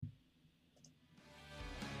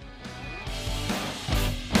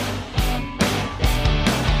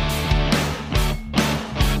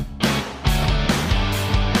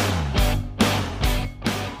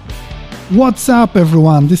What's up,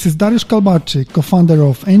 everyone? This is Dariusz Kalbarczyk, co-founder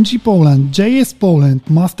of NG Poland, JS Poland,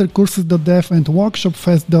 mastercourses.dev and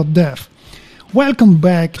workshopfest.dev. Welcome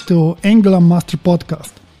back to Angular Master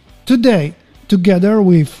Podcast. Today, together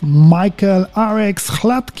with Michael RX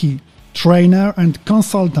Hladky, trainer and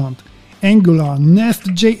consultant, Angular,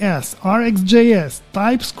 Nest.js, RxJS,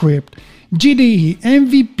 TypeScript, GDE,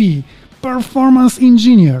 MVP, performance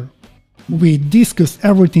engineer, we discuss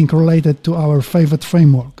everything related to our favorite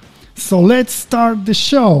framework. So let's start the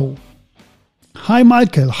show. Hi,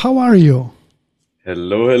 Michael. How are you?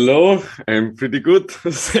 Hello. I'm pretty good.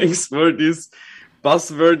 Thanks for this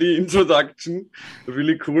buzzwordy introduction.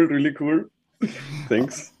 Really cool.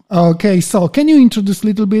 Thanks. Okay, so can you introduce a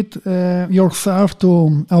little bit yourself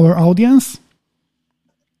to our audience?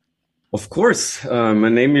 Of course. My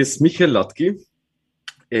name is Michael Hladky,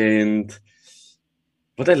 and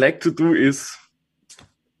what I like to do is,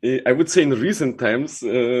 I would say in recent times,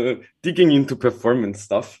 digging into performance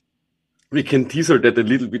stuff. We can teaser that a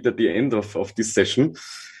little bit at the end of this session.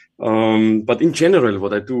 But in general,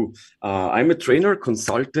 what I do, I'm a trainer,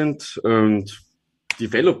 consultant, and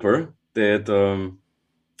developer that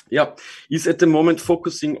is at the moment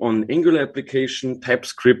focusing on Angular application,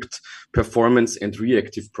 TypeScript, performance, and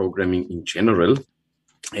reactive programming in general.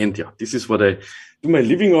 And this is what I do my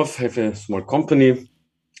living off. I have a small company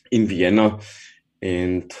in Vienna,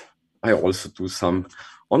 and I also do some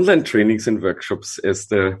online trainings and workshops as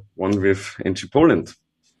the one with NG Poland.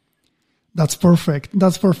 That's perfect.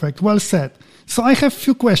 Well said. So I have a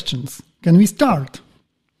few questions. Can we start?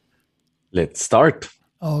 Let's start.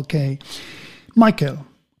 Okay. Michael,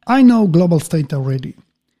 I know global state already.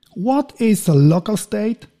 What is a local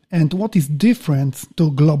state and what is different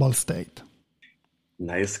to global state?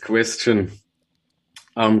 Nice question.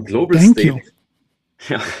 Global Thank state. you.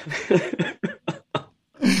 Yeah.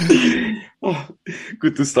 Oh,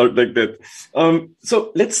 good to start like that.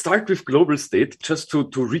 So let's start with global state, just to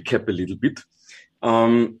recap a little bit.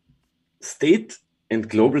 State and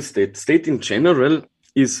global state in general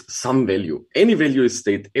is some value. Any value is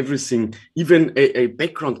state, everything, even a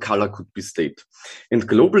background color could be state. And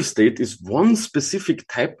global state is one specific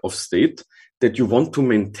type of state that you want to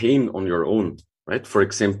maintain on your own, right? For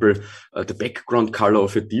example, the background color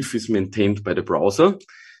of a div is maintained by the browser.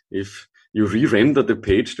 If you re-render the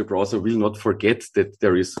page, the browser will not forget that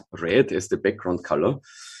there is red as the background color.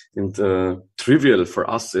 And trivial for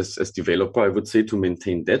us as developer, I would say, to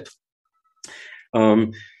maintain that.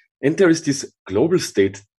 And there is this global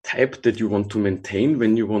state type that you want to maintain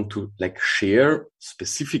when you want to share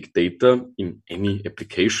specific data in any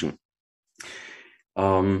application.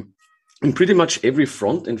 In pretty much every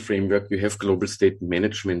front-end framework, you have global state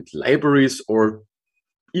management libraries or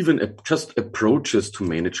even just approaches to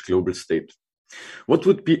manage global state. What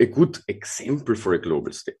would be a good example for a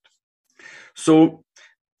global state? So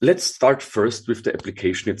let's start first with the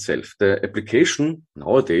application itself. The application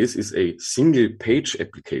nowadays is a single page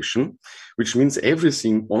application, which means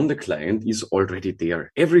everything on the client is already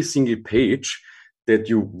there. Every single page that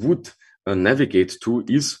you would navigate to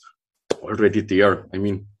is already there. I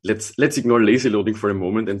mean, let's ignore lazy loading for a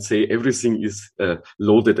moment and say everything is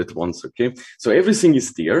loaded at once, okay? So everything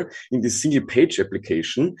is there in this single page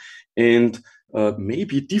application, and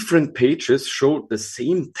maybe different pages show the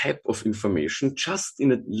same type of information, just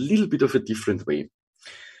in a little bit of a different way.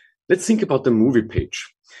 Let's think about the movie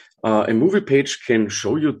page. A movie page can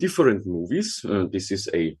show you different movies. This is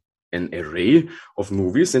an array of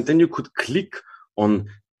movies, and then you could click on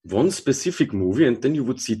one specific movie, and then you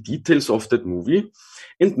would see details of that movie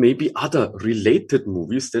and maybe other related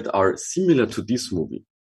movies that are similar to this movie.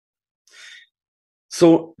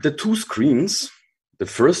 So the two screens, the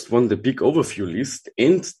first one, the big overview list,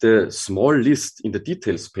 and the small list in the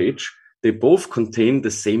details page, they both contain the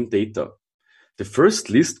same data. The first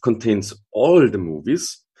list contains all the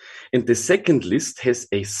movies, and the second list has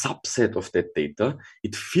a subset of that data.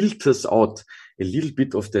 It filters out a little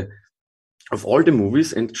bit of all the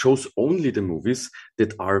movies and shows only the movies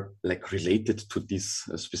that are related to this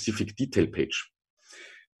specific detail page.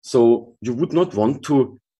 So you would not want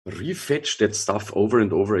to refetch that stuff over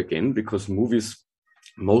and over again, because movies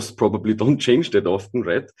most probably don't change that often,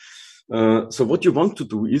 right? So what you want to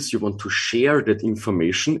do is you want to share that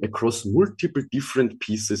information across multiple different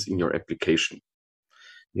pieces in your application.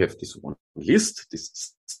 You have this one list,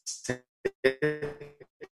 this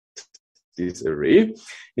array,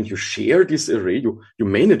 and you share this array, you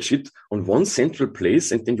manage it on one central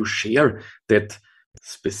place, and then you share that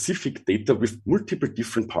specific data with multiple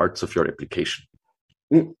different parts of your application.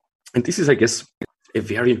 And this is, I guess, a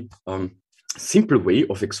very simple way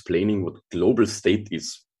of explaining what global state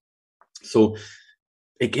is. So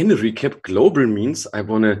again, a recap, global means I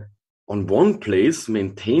want to, on one place,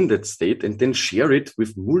 maintain that state and then share it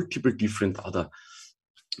with multiple different other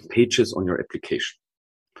pages on your application.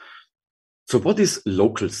 So what is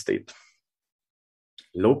local state?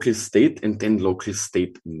 Local state and then local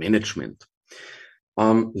state management.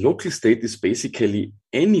 Local state is basically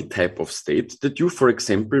any type of state that you, for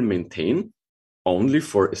example, maintain only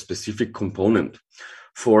for a specific component.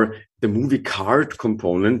 For the movie card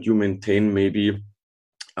component, you maintain maybe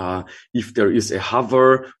if there is a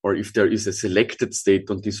hover or if there is a selected state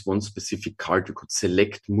on this one specific card, you could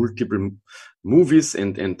select multiple movies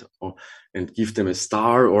and give them a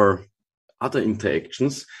star or other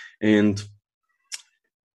interactions. And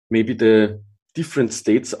maybe the different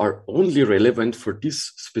states are only relevant for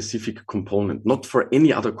this specific component, not for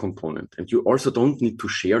any other component. And you also don't need to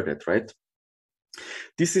share that, right?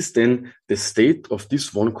 This is then the state of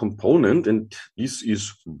this one component, and this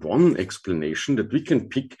is one explanation that we can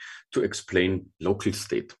pick to explain local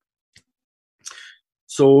state.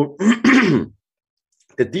 So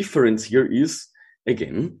the difference here is,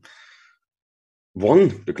 again,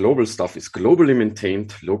 one, the global stuff is globally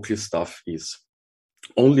maintained, local stuff is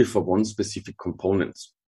only for one specific component.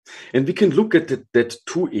 And we can look at that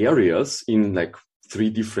two areas in like 3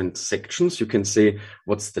 different sections. You can say,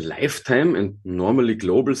 what's the lifetime? And normally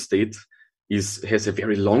global state has a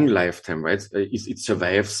very long lifetime, right? It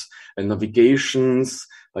survives navigations.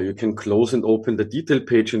 You can close and open the detail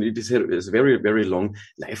page, and it is a very, very long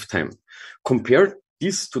lifetime. Compare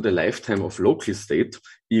this to the lifetime of local state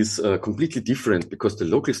is completely different, because the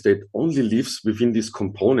local state only lives within this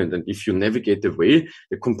component. And if you navigate away,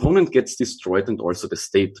 the component gets destroyed and also the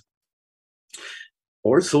state.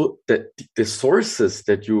 Also, the sources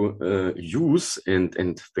that you use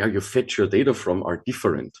and where you fetch your data from are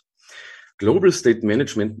different. Global state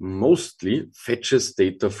management mostly fetches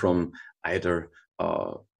data from either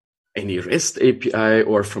any REST API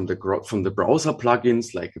or from the browser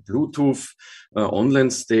plugins like Bluetooth, online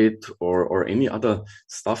state, or any other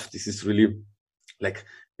stuff. This is really like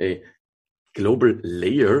a global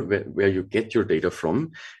layer where you get your data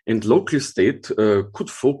from. And local state could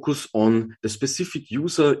focus on the specific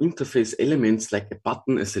user interface elements like a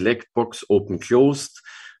button, a select box, open, closed,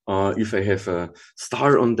 if I have a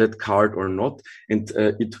star on that card or not. And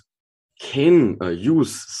it can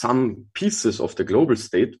use some pieces of the global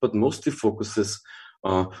state, but mostly focuses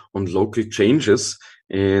on local changes.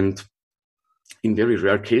 And in very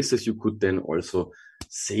rare cases, you could then also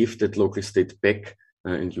save that local state back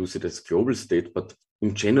and use it as global state. But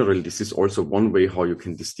in general, this is also one way how you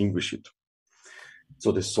can distinguish it.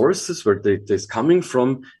 So the sources where data is coming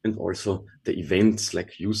from, and also the events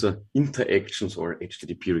like user interactions or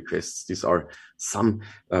HTTP requests. These are some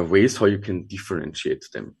ways how you can differentiate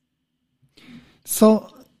them. So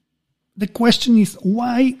the question is,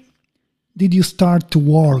 why did you start to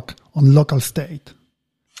work on local state?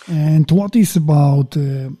 And what is about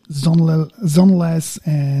zoneless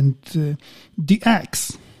and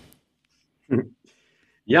DX?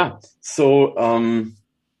 Yeah, so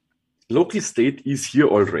local state is here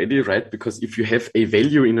already, right? Because if you have a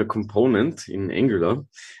value in a component in Angular,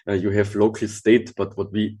 you have local state, but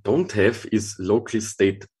what we don't have is local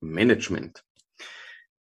state management.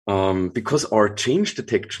 Because our change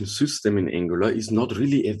detection system in Angular is not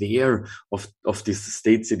really aware of these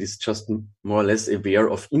states. It is just more or less aware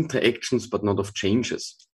of interactions, but not of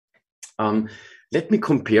changes. Let me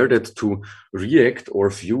compare that to React or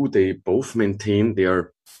Vue. They both maintain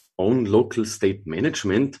their own local state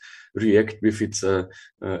management. React with its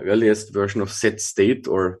earliest version of setState,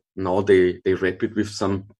 or now they wrap it with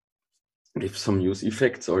some use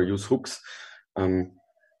effects or use hooks.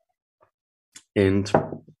 And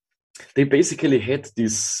they basically had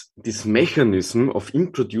this mechanism of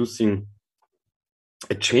introducing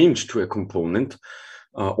a change to a component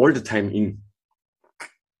all the time in.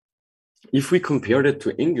 If we compare that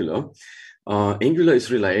to Angular, Angular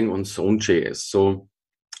is relying on Zone.js. So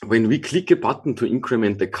when we click a button to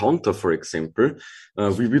increment the counter, for example,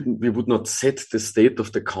 we would not set the state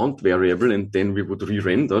of the count variable and then we would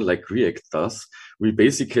re-render like React does. We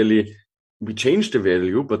change the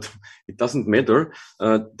value, but it doesn't matter.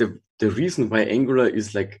 The reason why Angular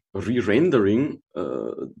is like re-rendering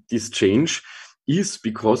this change is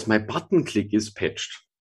because my button click is patched.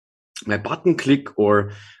 My button click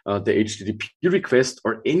or the HTTP request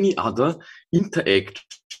or any other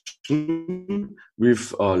interaction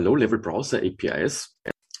with low-level browser APIs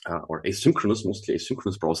or asynchronous, mostly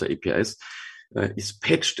asynchronous browser APIs is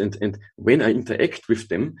patched. And when I interact with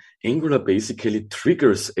them, Angular basically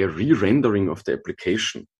triggers a re-rendering of the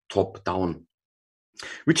application top down,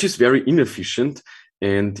 which is very inefficient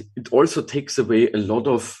And it also takes away a lot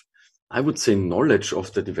of, I would say, knowledge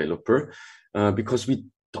of the developer, because we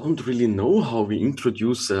don't really know how we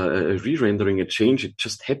introduce a re-rendering, a change. It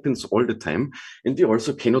just happens all the time, and we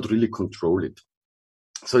also cannot really control it.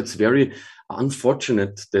 So it's very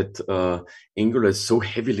unfortunate that Angular is so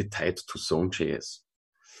heavily tied to Zone.js.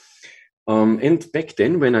 And back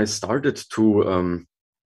then, when I started to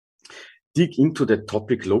dig into that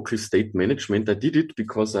topic, local state management, I did it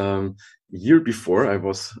because a year before I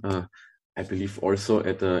was, I believe, also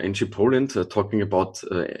at NG Poland talking about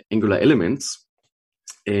Angular Elements.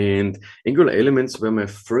 And Angular Elements were my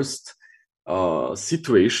first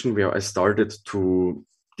situation where I started to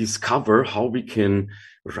discover how we can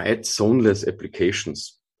write zoneless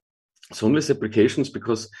applications. Zoneless applications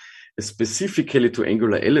because specifically to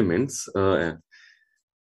Angular Elements,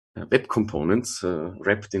 web components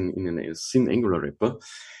wrapped in a thin Angular wrapper,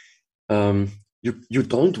 you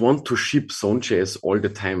don't want to ship Zone.js all the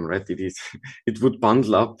time, right? It would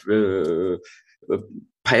bundle up,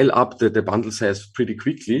 pile up the bundle size pretty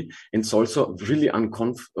quickly. And it's also really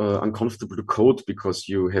uncomfortable to code because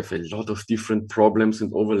you have a lot of different problems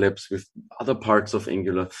and overlaps with other parts of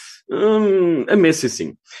Angular. A messy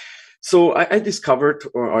thing. So I discovered,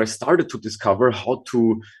 or I started to discover how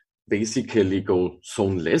to basically go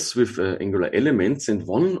zoneless with Angular Elements. And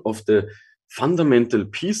one of the fundamental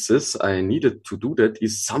pieces I needed to do that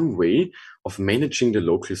is some way of managing the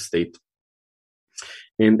local state.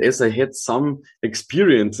 And as I had some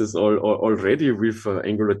experiences already with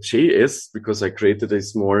AngularJS, because I created a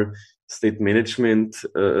small state management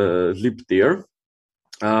lib there,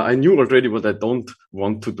 I knew already what I don't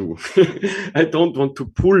want to do. I don't want to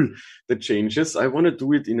pull the changes. I want to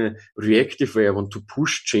do it in a reactive way. I want to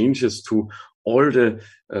push changes to all the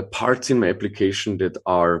parts in my application that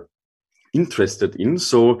are interested in.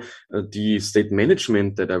 So the state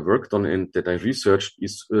management that I worked on and that I researched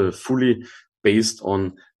is fully based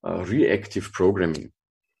on reactive programming.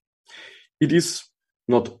 It is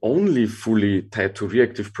not only fully tied to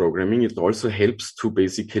reactive programming, it also helps to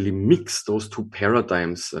basically mix those two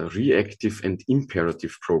paradigms, reactive and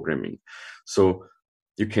imperative programming. So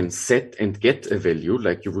you can set and get a value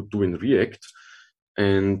like you would do in React,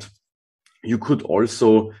 and you could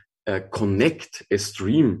also connect a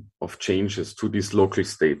stream of changes to this local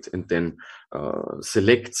state and then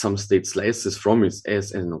select some state slices from it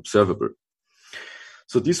as an observable.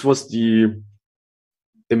 So this was the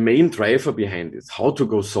main driver behind it, how to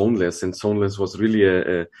go zoneless. And zoneless was really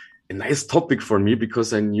a nice topic for me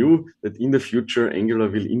because I knew that in the future, Angular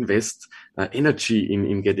will invest energy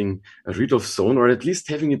in getting rid of zone, or at least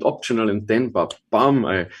having it optional. And then, bam,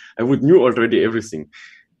 I would knew already everything.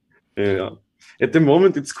 At the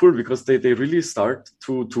moment, it's cool because they really start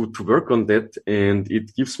to work on that. And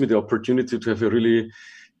it gives me the opportunity to have a really,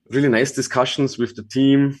 really nice discussions with the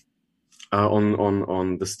team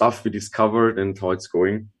on the stuff we discovered and how it's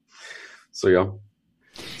going. So yeah,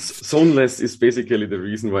 zoneless is basically the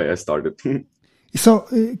reason why I started. So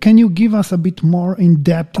can you give us a bit more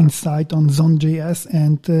in-depth insight on Zone.js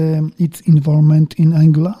and its involvement in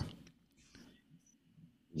Angular?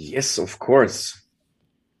 Yes, of course.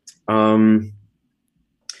 I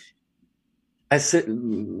said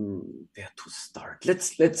where to start.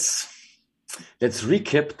 Let's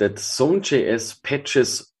recap that Zone.js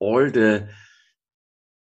patches all the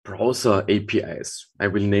browser APIs. I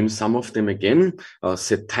will name some of them again.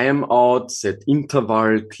 Set timeout, set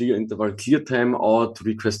interval, clear timeout,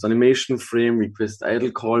 request animation frame, request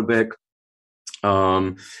idle callback.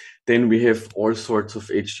 Then we have all sorts of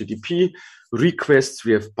HTTP requests.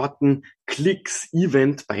 We have button clicks,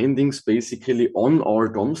 event bindings, basically on our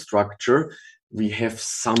DOM structure. We have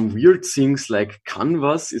some weird things like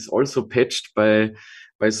Canvas is also patched by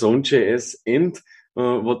Zone.js. And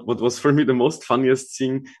what was for me the most funniest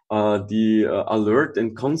thing, the alert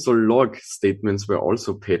and console log statements were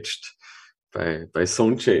also patched by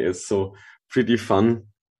Zone.js. So pretty fun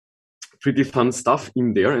stuff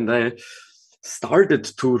in there. And I started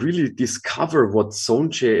to really discover what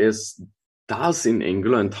Zone.js does in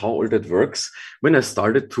Angular and how all that works when I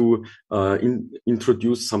started to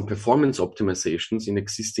introduce some performance optimizations in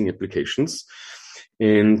existing applications.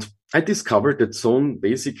 And I discovered that Zone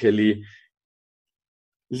basically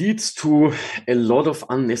leads to a lot of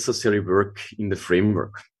unnecessary work in the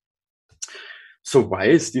framework. So why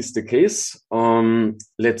is this the case?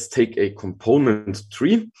 Let's take a component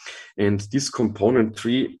tree, and this component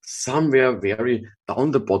tree somewhere very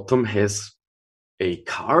down the bottom has a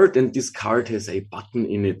card, and this card has a button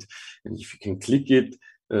in it. And if you can click it,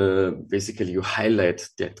 basically you highlight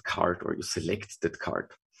that card or you select that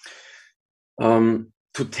card.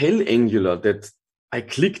 To tell Angular that I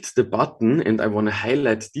clicked the button and I want to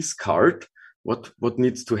highlight this card, what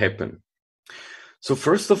needs to happen? So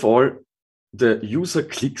first of all, the user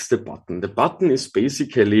clicks the button. The button is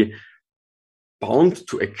basically bound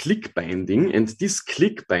to a click binding, and this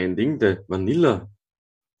click binding, the vanilla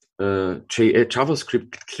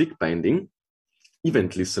JavaScript click binding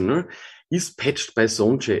event listener, is patched by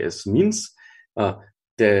Zone.js. Means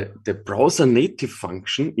the browser native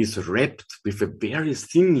function is wrapped with a very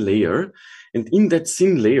thin layer, and in that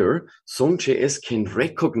thin layer, Zone.js can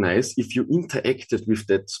recognize if you interacted with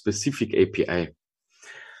that specific API.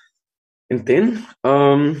 And then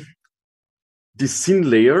this thin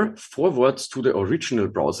layer forwards to the original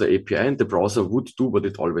browser API, and the browser would do what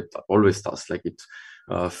it always does, like it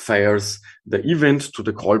fires the event to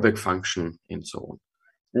the callback function and so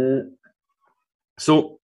on.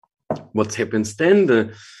 So what happens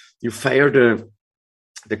then? You fire the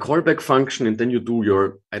callback function, and then you do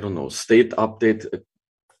your, state update,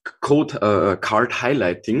 card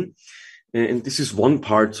highlighting. And this is one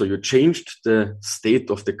part. So you changed the state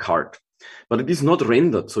of the card, but it is not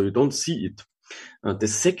rendered, so you don't see it. The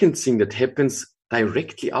second thing that happens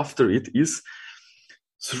directly after it is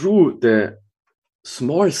through the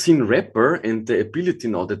small thin wrapper and the ability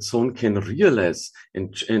now that Zone can realize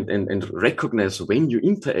and recognize when you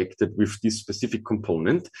interacted with this specific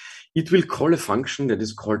component, it will call a function that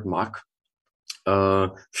is called mark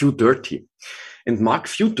view dirty. And mark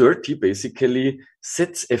view dirty basically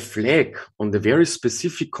sets a flag on the very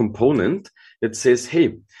specific component that says,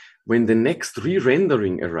 hey, when the next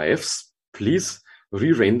re-rendering arrives, please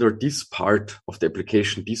re-render this part of the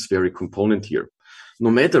application, this very component here. No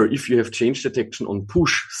matter if you have change detection on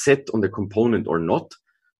push set on the component or not,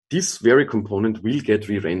 this very component will get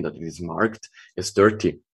re-rendered. It is marked as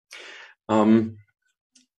dirty. Then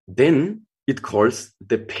it calls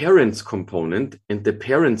the parents component and the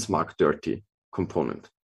parents mark dirty component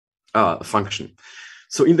function.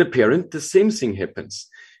 So in the parent, the same thing happens.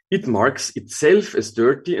 It marks itself as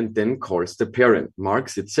dirty and then calls the parent,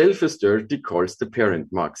 marks itself as dirty, calls the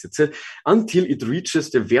parent, marks itself, until it reaches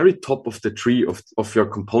the very top of the tree of your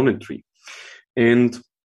component tree. And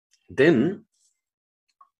then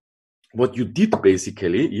what you did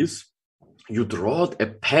basically is you drawed a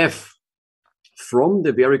path from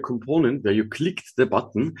the very component where you clicked the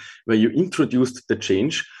button, where you introduced the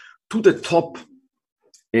change, to the top.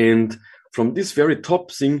 And from this very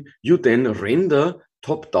top thing, you then render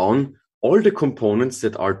top down all the components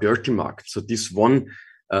that are dirty marked. So this one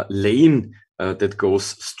lane that goes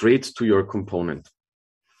straight to your component.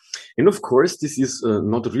 And of course, this is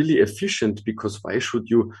not really efficient, because why should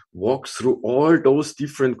you walk through all those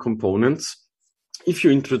different components if you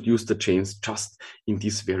introduce the change just in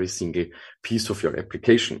this very single piece of your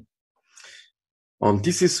application?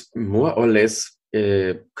 This is more or less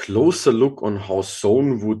a closer look on how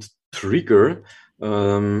Zone would trigger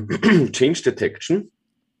change detection.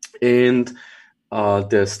 And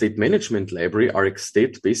the state management library,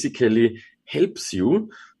 RxState, basically helps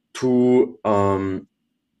you to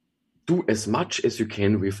do as much as you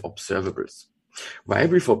can with observables. Why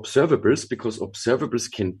with observables? Because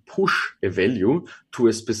observables can push a value to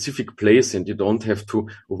a specific place, and you don't have to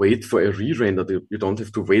wait for a re-render. You don't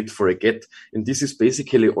have to wait for a get. And this is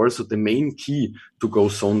basically also the main key to go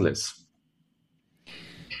zoneless.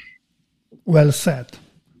 Well said.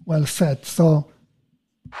 Well said. So,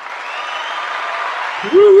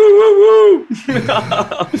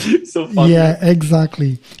 so fun. Yeah,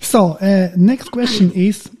 exactly. So, next question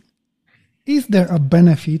is there a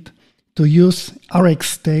benefit to use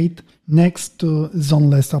RxState next to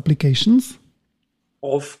zoneless applications?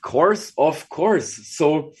 Of course.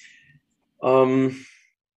 So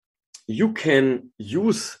you can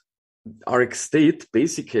use RxState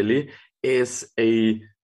basically as a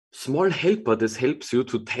small helper that helps you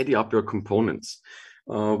to tidy up your components.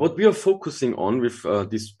 What we are focusing on with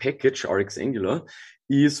this package, RxAngular,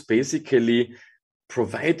 is basically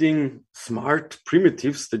providing smart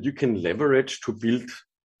primitives that you can leverage to build,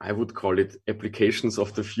 I would call it, applications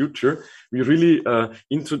of the future. We really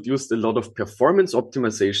introduced a lot of performance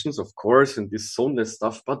optimizations, of course, and this zoneless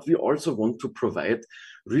stuff, but we also want to provide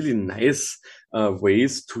really nice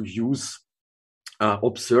ways to use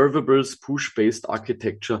observables, push-based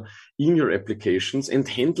architecture in your applications, and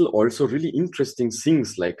handle also really interesting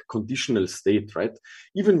things like conditional state, right?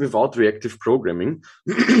 Even without reactive programming,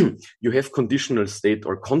 you have conditional state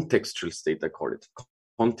or contextual state, I call it.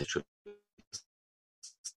 Contextual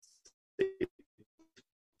state.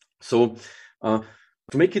 So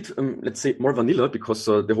to make it, let's say, more vanilla, because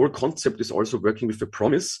the whole concept is also working with a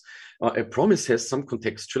promise. A promise has some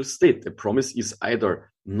contextual state. A promise is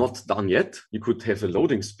either not done yet. You could have a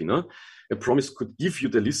loading spinner. A promise could give you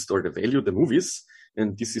the list or the value, the movies,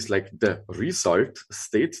 and this is like the result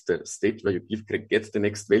state, the state where you get the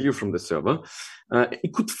next value from the server.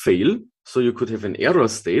 It could fail, so you could have an error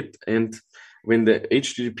state, and when the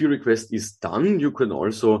HTTP request is done, you can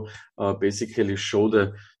also basically show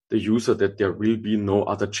the user that there will be no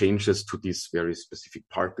other changes to this very specific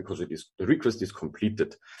part because the request is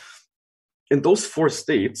completed. And those four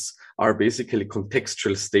states are basically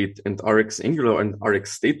contextual state, and RX Angular and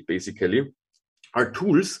RX state basically are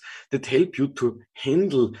tools that help you to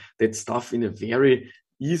handle that stuff in a very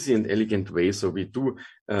easy and elegant way. So we do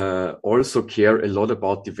also care a lot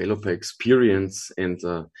about developer experience and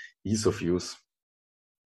ease of use.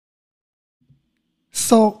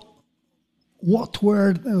 So what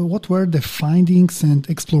were the findings and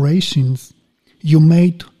explorations you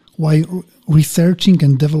made while researching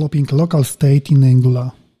and developing local state in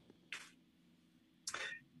Angular?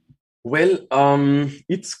 Well,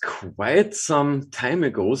 it's quite some time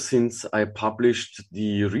ago since I published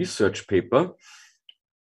the research paper.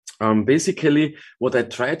 Basically, what I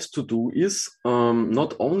tried to do is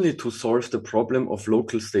not only to solve the problem of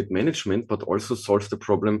local state management, but also solve the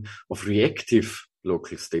problem of reactive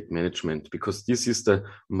local state management, because this is the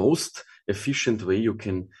most efficient way you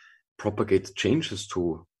can propagate changes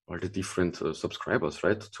to all the different subscribers,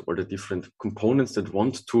 right? To all the different components that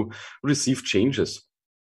want to receive changes.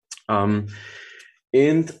 And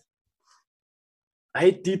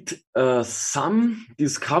I did some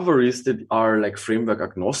discoveries that are like framework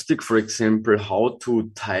agnostic, for example, how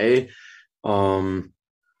to tie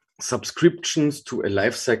subscriptions to a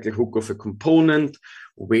lifecycle hook of a component,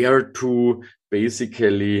 where to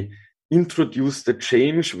basically introduce the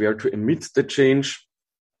change, where to emit the change,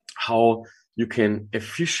 how you can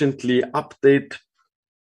efficiently update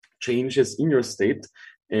changes in your state.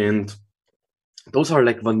 And those are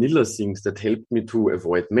like vanilla things that help me to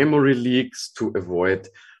avoid memory leaks, to avoid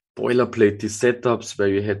boilerplate setups where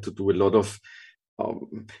you had to do a lot of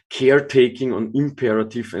caretaking on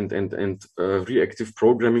imperative and reactive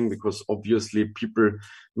programming, because obviously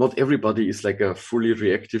not everybody is like a fully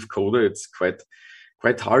reactive coder. It's quite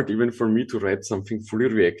hard even for me to write something fully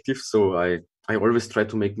reactive. So I always try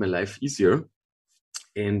to make my life easier.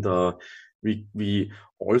 And we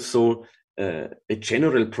also a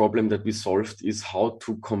general problem that we solved is how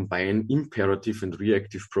to combine imperative and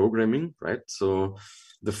reactive programming, right? So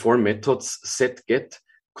the four methods set, get,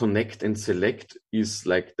 connect, and select is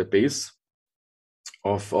like the base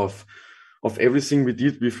of everything we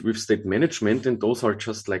did with state management. And those are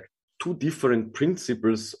just like two different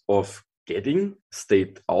principles of getting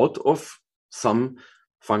state out of some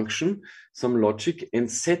function, some logic, and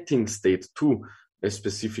setting state to a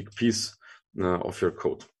specific piece of your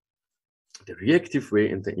code. The reactive way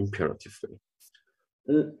and the imperative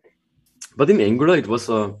way. But in Angular, it was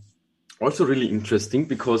also really interesting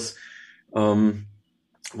because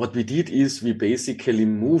what we did is we basically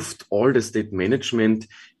moved all the state management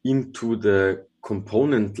into the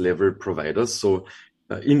component level providers. So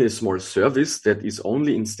in a small service that is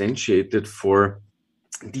only instantiated for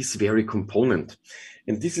this very component.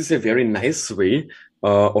 And this is a very nice way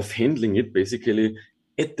of handling it. Basically,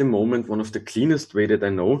 at the moment, one of the cleanest way that I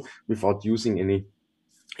know without using any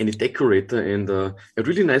decorator, and a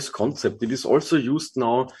really nice concept. It is also used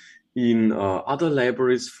now in other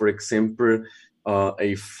libraries. For example,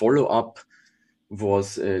 a follow-up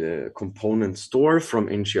was a component store from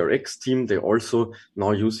NGRX team. They're also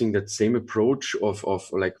now using that same approach of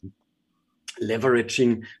like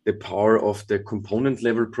leveraging the power of the component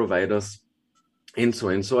level providers and so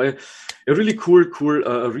on. So a really cool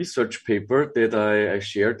research paper that I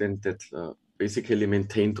shared, and that basically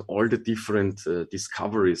maintained all the different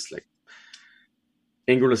discoveries, like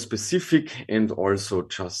Angular specific and also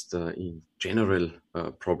just in general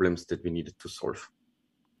problems that we needed to solve.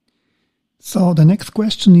 So the next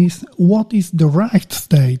question is, what is derived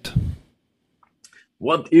state?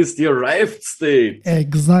 What is the arrived state?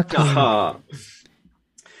 Exactly.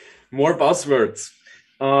 More buzzwords.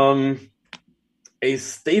 A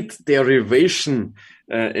state derivation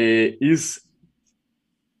is...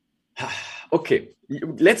 Okay,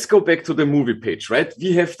 let's go back to the movie page, right?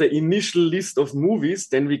 We have the initial list of movies,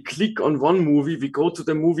 then we click on one movie, we go to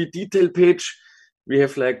the movie detail page, we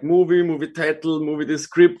have like movie title, movie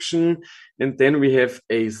description, and then we have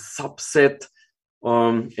a subset,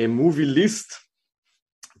 a movie list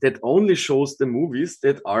that only shows the movies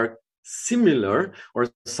that are similar or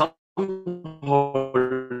somehow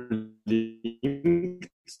linked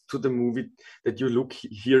to the movie that you look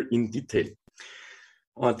here in detail.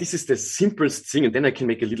 This is the simplest thing, and then I can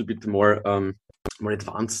make a little bit more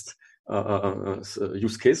advanced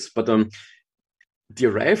use case. But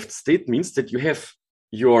derived state means that you have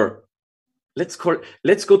your, let's go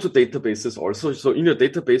to databases also. So in your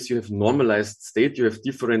database, you have normalized state, you have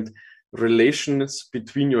different relations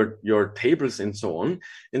between your tables and so on.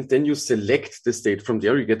 And then you select the state. From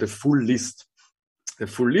there, you get a full list. The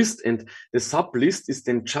full list, and the sub list is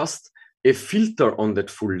then just a filter on that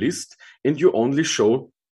full list, and you only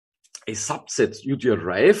show a subset. You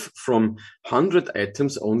derive from 100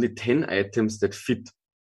 items only 10 items that fit.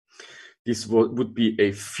 This would be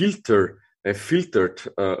a filtered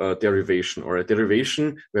derivation, or a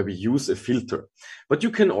derivation where we use a filter. But you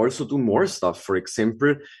can also do more stuff. For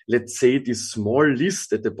example, let's say this small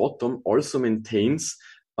list at the bottom also maintains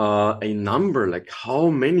a number, like how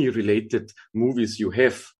many related movies you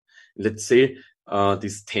have. Let's say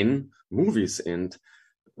these 10 movies. And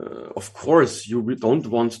of course, you don't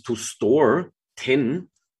want to store 10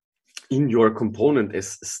 in your component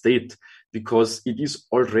as state, because it is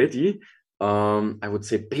already, I would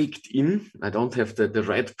say, baked in. I don't have the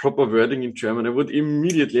right proper wording in German. I would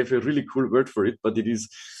immediately have a really cool word for it, but it is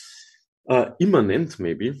immanent,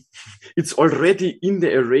 maybe. It's already in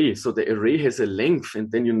the array. So the array has a length,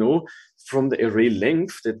 and then you know from the array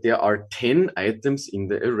length that there are 10 items in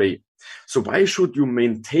the array. So why should you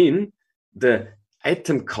maintain the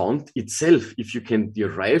item count itself if you can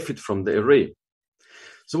derive it from the array?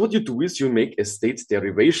 So what you do is you make a state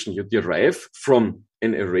derivation. You derive from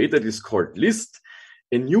an array that is called list,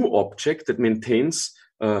 a new object that maintains,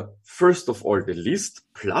 first of all, the list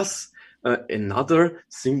plus another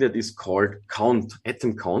thing that is called count,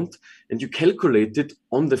 item count, and you calculate it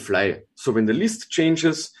on the fly. So when the list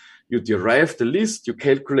changes, you derive the list, you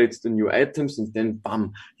calculate the new items, and then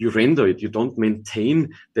bam, you render it. You don't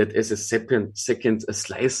maintain that as a second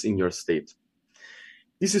slice in your state.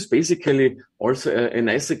 This is basically also a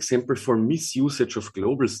nice example for misusage of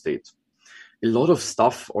global state. A lot of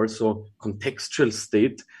stuff, also contextual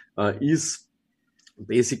state, is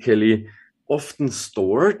basically often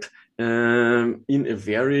stored in a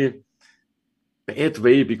very bad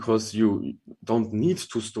way, because you don't need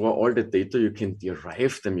to store all the data. You can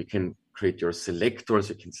derive them. You can create your selectors.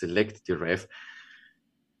 You can select, derive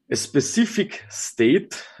a specific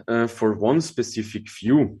state for one specific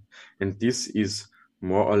view. And this is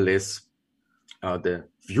more or less the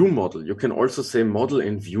view model. You can also say model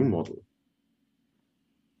and view model.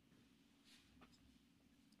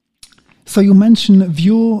 So you mentioned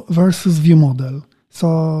view versus view model.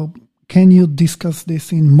 So can you discuss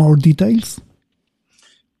this in more details?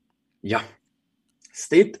 Yeah.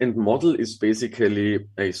 State and model is basically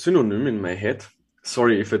a synonym in my head.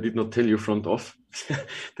 Sorry if I did not tell you front off.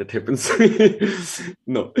 That happens.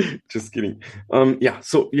 No, just kidding.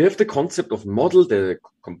 So you have the concept of model, the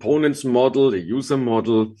components model, the user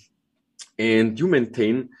model, and you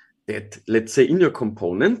maintain that, let's say, in your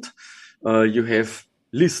component, you have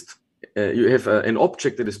list. You have an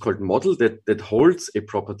object that is called model that holds a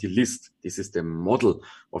property list. This is the model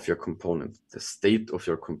of your component, the state of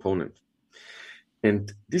your component.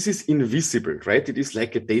 And this is invisible, right? It is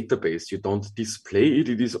like a database. You don't display it.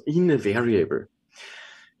 It is in a variable.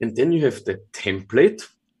 And then you have the template.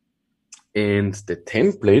 And the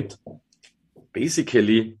template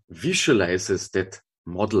basically visualizes that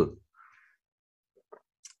model.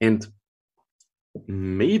 And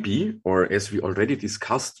maybe, or as we already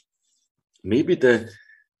discussed, maybe the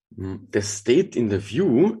state in the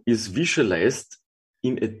view is visualized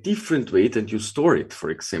in a different way than you store it. For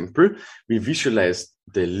example, we visualize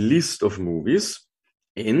the list of movies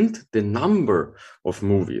and the number of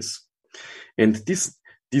movies. And this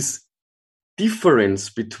difference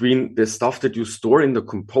between the stuff that you store in the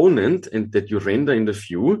component and that you render in the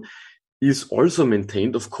view is also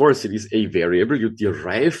maintained. Of course, it is a variable. You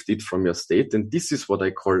derived it from your state, and this is what I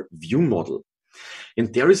call view model.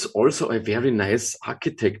 And there is also a very nice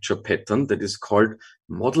architecture pattern that is called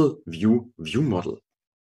model view model,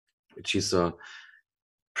 which is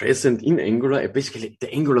present in Angular. Basically,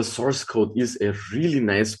 the Angular source code is a really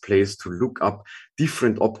nice place to look up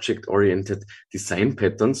different object-oriented design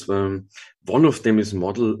patterns. One of them is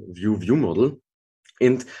model view model.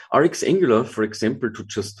 And RX Angular, for example, to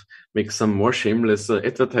just make some more shameless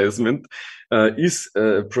advertisement, is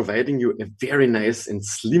providing you a very nice and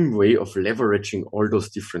slim way of leveraging all those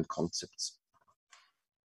different concepts.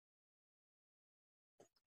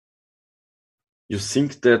 You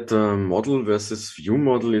think that model versus view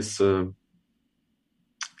model is a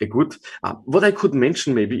good... what I could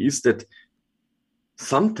mention maybe is that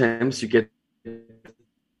sometimes you get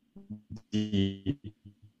the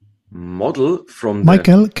model from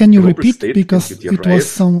Michael, can you repeat, because it was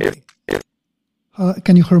some...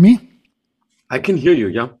 can you hear me? I can hear you,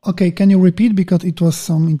 yeah. Okay, can you repeat because it was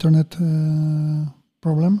some internet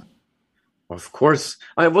problem? Of course.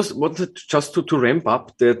 I wanted just to ramp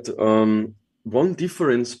up that one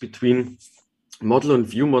difference between model and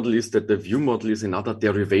view model is that the view model is another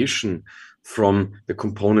derivation from the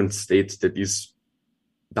component state that is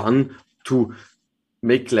done to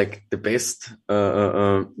make like the best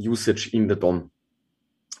usage in the DOM.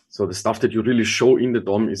 So the stuff that you really show in the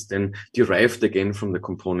DOM is then derived again from the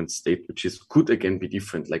component state, which could again be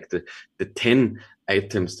different, like the 10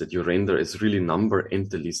 items that you render as really number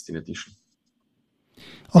and the list in addition.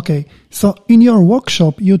 Okay, so in your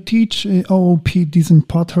workshop, you teach OOP design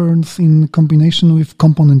patterns in combination with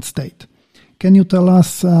component state. Can you tell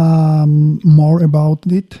us more about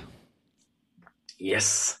it?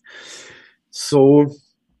 Yes. So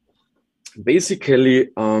basically,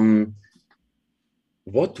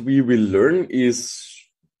 what we will learn is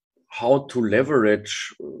how to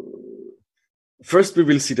leverage. First, we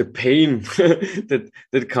will see the pain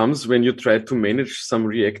that comes when you try to manage some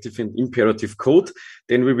reactive and imperative code.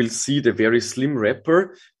 Then we will see the very slim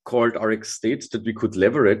wrapper called RxState that we could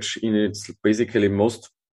leverage in its basically most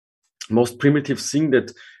primitive thing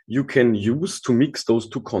that you can use to mix those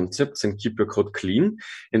two concepts and keep your code clean.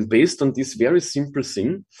 And based on this very simple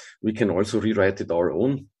thing, we can also rewrite it our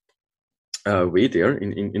own way there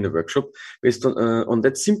in the workshop. Based on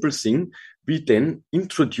that simple thing, we then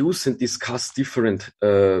introduce and discuss different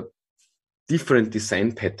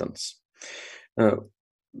design patterns.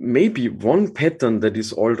 Maybe one pattern that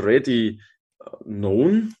is already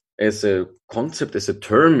known as a concept, as a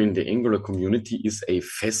term in the Angular community is a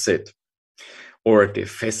facet or the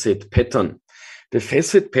facet pattern. The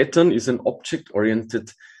facet pattern is an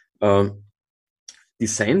object-oriented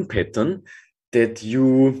design pattern that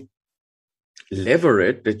you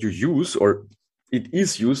leverage, that you use, or it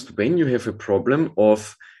is used when you have a problem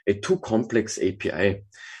of a too complex API.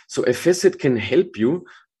 So a facet can help you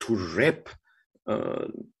to wrap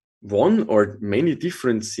one or many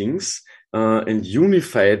different things and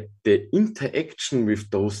unify the interaction with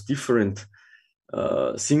those different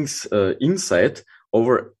things inside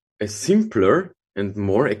over a simpler and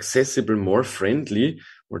more accessible, more friendly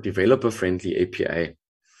or developer-friendly API.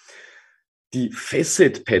 The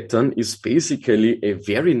facet pattern is basically a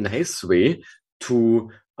very nice way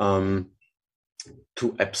to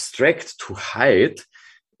abstract, to hide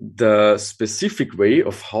the specific way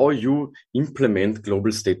of how you implement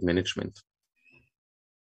global state management.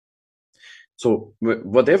 So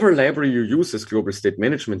whatever library you use as global state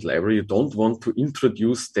management library, you don't want to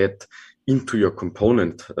introduce that into your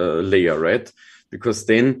component layer, right? Because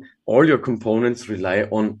then all your components rely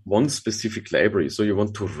on one specific library. So you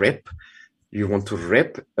want to wrap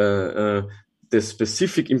the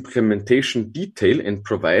specific implementation detail and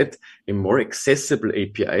provide a more accessible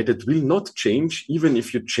API that will not change even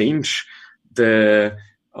if you change the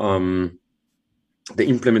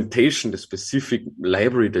implementation, the specific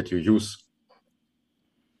library that you use.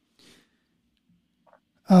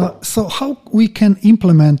 So how we can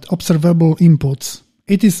implement observable inputs?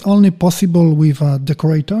 It is only possible with a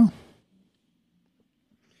decorator?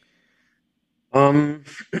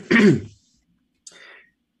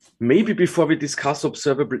 Maybe before we discuss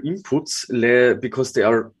observable inputs, because they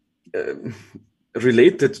are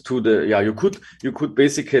related to you could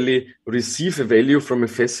basically receive a value from a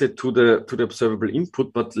facet to the observable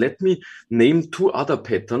input. But let me name two other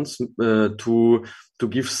patterns to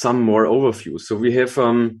give some more overview. So we have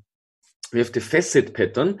the facet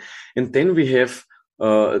pattern, and then we have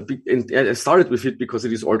and I started with it because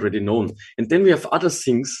it is already known. And then we have other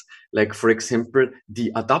things like, for example,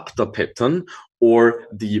 the adapter pattern or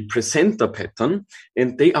the presenter pattern,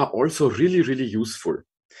 and they are also really, really useful.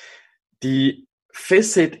 The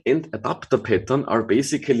facet and adapter pattern are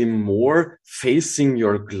basically more facing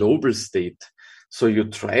your global state. So you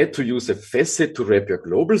try to use a facet to wrap your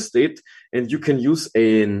global state, and you can use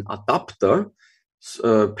an adapter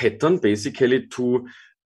pattern basically to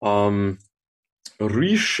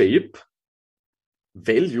reshape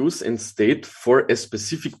values and state for a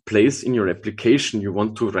specific place in your application. You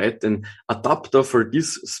want to write an adapter for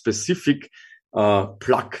this specific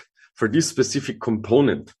plug, for this specific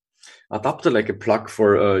component. Adapter like a plug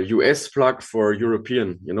for a US plug for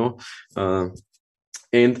European,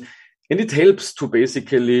 and it helps to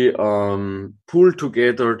basically pull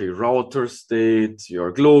together the router state,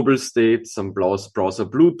 your global state, some browser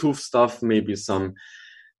Bluetooth stuff, maybe some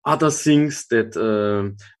other things that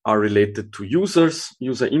are related to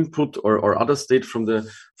user input or other state from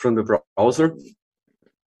the browser.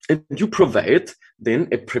 And you provide then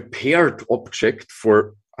a prepared object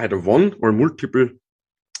for either one or multiple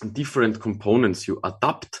different components. You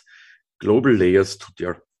adapt global layers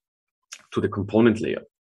to the component layer.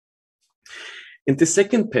 And the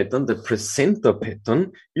second pattern, the presenter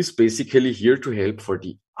pattern, is basically here to help for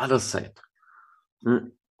the other side.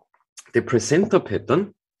 The presenter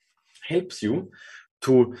pattern helps you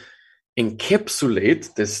to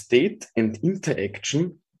encapsulate the state and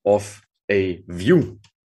interaction of a view.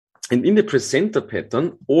 And in the presenter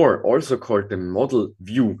pattern, or also called the model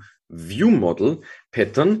view model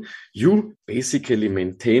pattern, you basically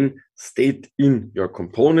maintain state in your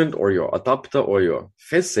component or your adapter or your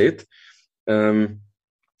facet.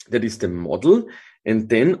 That is the model. And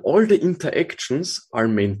then all the interactions are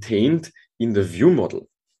maintained in the view model.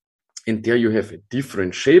 And there you have a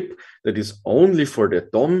different shape that is only for the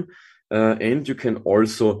DOM. And you can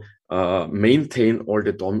also maintain all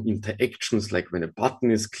the DOM interactions, like when a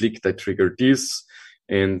button is clicked, I trigger this.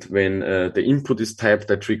 And when the input is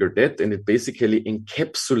typed, I trigger that. And it basically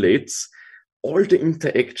encapsulates all the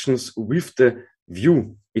interactions with the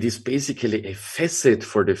view. It is basically a facet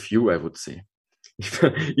for the view, I would say.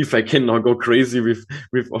 If I can now go crazy with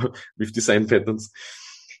design patterns.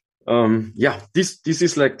 This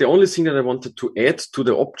is like the only thing that I wanted to add to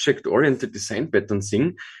the object-oriented design pattern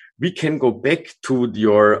thing. We can go back to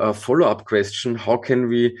your follow-up question. How can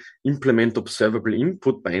we implement observable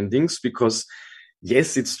input bindings? Because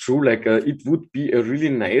yes, it's true. Like it would be a really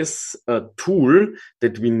nice tool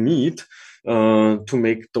that we need to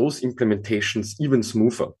make those implementations even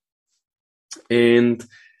smoother. And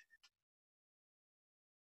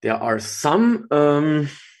there are some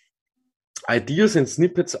ideas and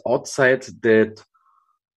snippets outside that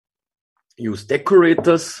use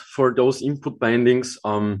decorators for those input bindings.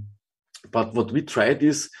 But what we tried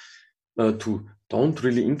is to don't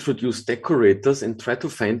really introduce decorators and try to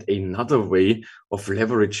find another way of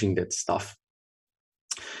leveraging that stuff.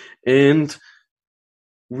 And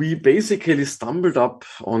we basically stumbled up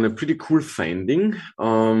on a pretty cool finding.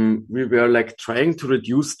 We were like trying to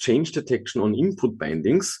reduce change detection on input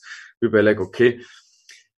bindings. We were like, okay,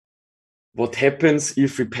 what happens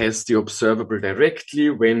if we pass the observable directly?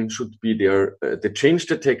 When should be there the change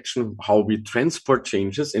detection? How we transport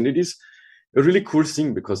changes? And it is a really cool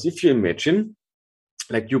thing, because if you imagine,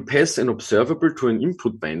 like you pass an observable to an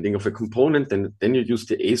input binding of a component, and then you use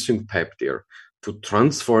the async pipe there to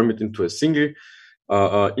transform it into a single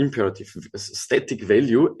imperative static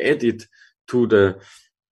value, add it to the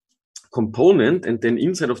component, and then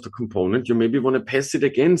inside of the component, you maybe want to pass it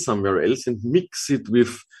again somewhere else and mix it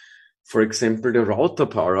with, for example, the router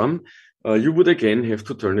param. You would again have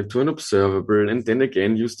to turn it to an observable and then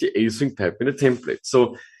again use the async pipe in a template.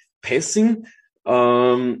 So passing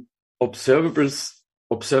observable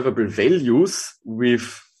values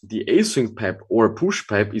with the async pipe or push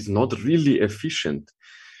pipe is not really efficient.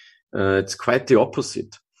 It's quite the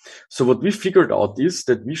opposite. So what we figured out is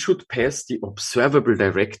that we should pass the observable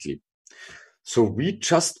directly. So we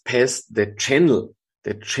just pass the channel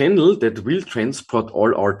that will transport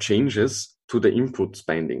all our changes to the input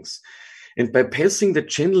bindings. And by passing the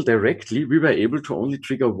channel directly, we were able to only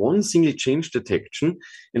trigger one single change detection,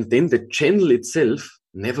 and then the channel itself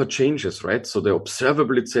never changes, right? So the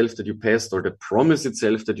observable itself that you passed or the promise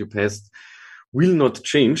itself that you passed will not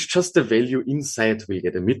change, just the value inside will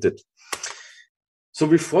get emitted. So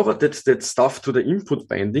we forwarded that stuff to the input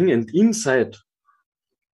binding, and inside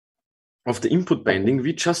of the input binding,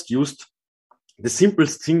 we just used the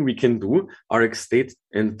simplest thing we can do, RxState,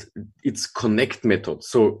 and its connect method.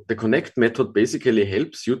 So the connect method basically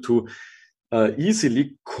helps you to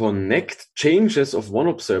easily connect changes of one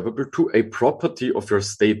observable to a property of your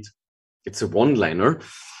state. It's a one-liner.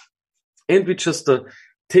 And we just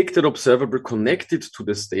take that observable, connect it to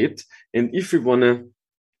the state. And if we want to,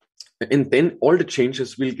 and then all the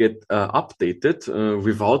changes will get updated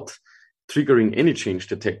without triggering any change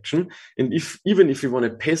detection. And even if we want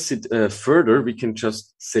to pass it further, we can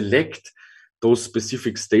just select those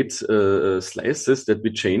specific state slices that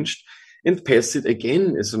we changed and pass it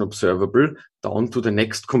again as an observable down to the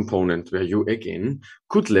next component, where you again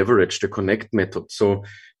could leverage the connect method. So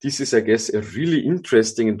this is, I guess, a really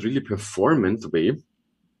interesting and really performant way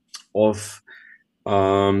of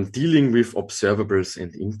dealing with observables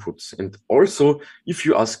and inputs. And also, if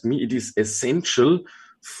you ask me, it is essential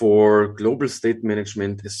for global state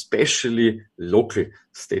management, especially local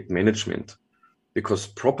state management, because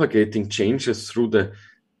propagating changes through the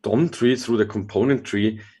DOM tree, through the component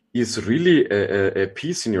tree, is really a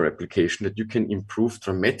piece in your application that you can improve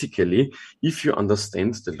dramatically if you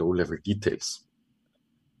understand the low-level details.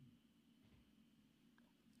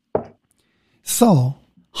 So,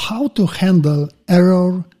 how to handle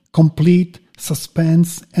error, complete,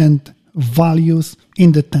 suspense, and values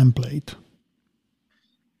in the template?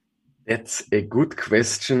 That's a good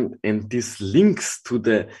question, and this links to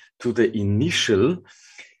the initial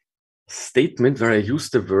statement where I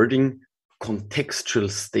used the wording contextual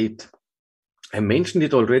state. I mentioned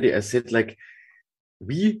it already. I said, like,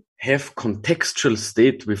 we have contextual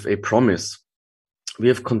state with a promise. We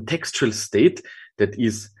have contextual state that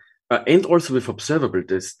is, and also with observable,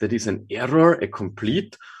 that is an error, a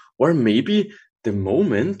complete, or maybe the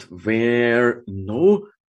moment where no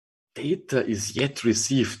data is yet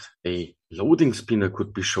received. A loading spinner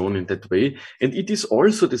could be shown in that way. And it is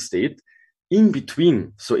also the state in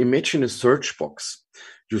between. So imagine a search box.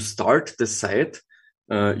 You start the site,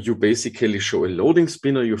 you basically show a loading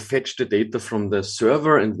spinner, you fetch the data from the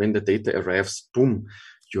server, and when the data arrives, boom,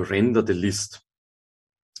 you render the list.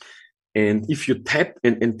 And if you tap,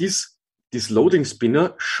 and this loading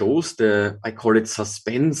spinner shows I call it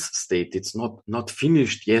suspense state. It's not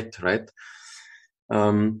finished yet, right?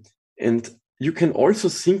 And you can also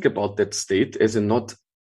think about that state as a not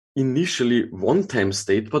initially one-time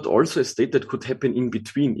state, but also a state that could happen in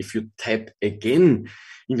between. If you tap again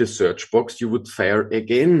in the search box, you would fire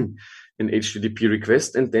again an HTTP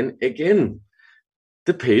request, and then again,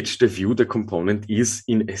 the page, the view, the component is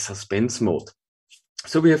in a suspense mode.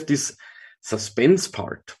 So we have this suspense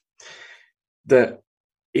part. The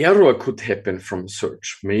error could happen from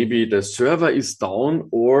search. Maybe the server is down,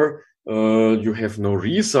 or you have no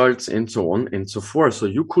results, and so on and so forth. So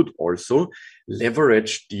you could also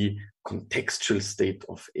leverage the contextual state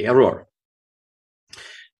of error,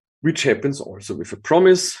 which happens also with a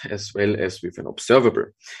promise as well as with an observable.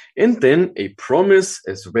 And then a promise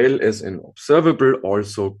as well as an observable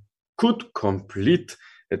also could complete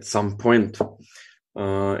at some point.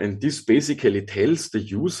 And this basically tells the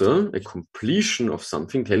user, a completion of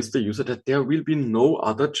something tells the user that there will be no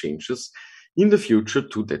other changes in the future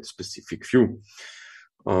to that specific view.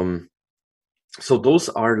 So those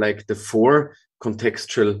are like the four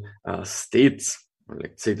contextual states, or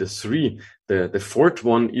let's say the three. The fourth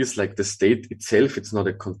one is like the state itself. It's not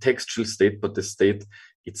a contextual state, but the state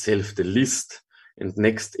itself, the list. And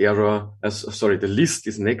next error, the list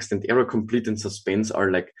is next, and error complete and suspense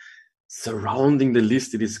are like surrounding the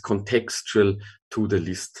list. It is contextual to the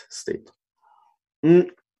list state.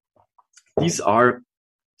 These are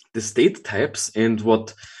the state types, and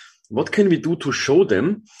what can we do to show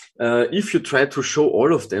them? If you try to show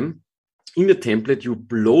all of them in the template, you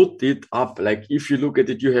bloat it up. Like if you look at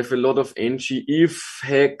it, you have a lot of ng, if,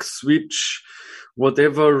 hex, switch,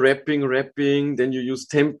 whatever, wrapping, then you use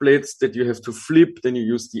templates that you have to flip, then you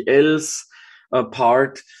use the else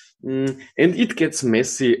part, and it gets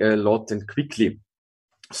messy a lot and quickly.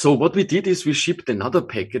 So what we did is we shipped another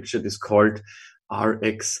package that is called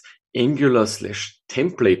RX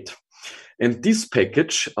Angular/template. And this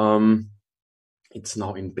package, it's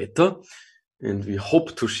now in beta, and we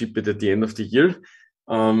hope to ship it at the end of the year.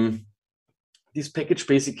 This package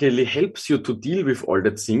basically helps you to deal with all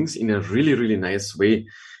the things in a really, really nice way.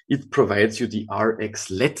 It provides you the RX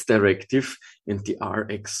let directive and the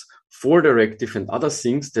RX for directive and other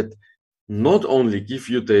things that not only give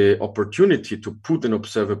you the opportunity to put an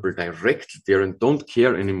observable directly there and don't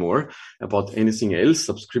care anymore about anything else,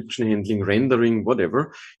 subscription handling, rendering,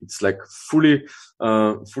 whatever. It's like fully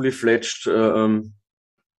fledged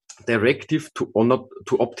directive to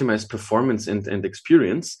optimize performance and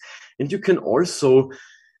experience. And you can also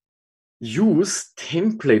use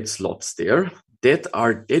template slots there that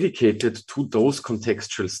are dedicated to those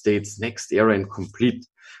contextual states, next, error, and complete.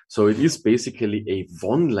 So it is basically a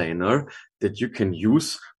one-liner that you can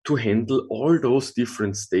use to handle all those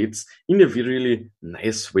different states in a really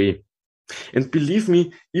nice way. And believe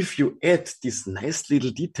me, if you add these nice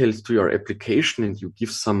little details to your application and you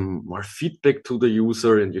give some more feedback to the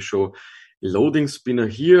user and you show loading spinner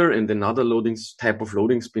here and another type of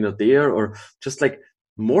loading spinner there, or just like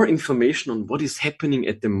more information on what is happening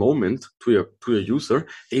at the moment to your user,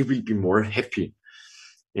 they will be more happy.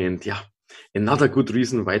 And yeah, another good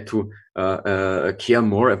reason why to care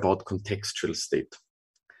more about contextual state.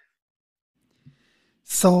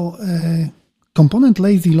 So component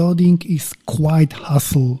lazy loading is quite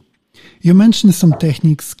hassle. You mentioned some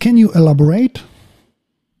techniques. Can you elaborate?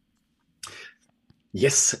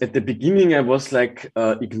 Yes, at the beginning I was like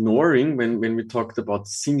ignoring when we talked about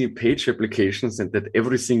single page applications and that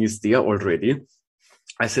everything is there already.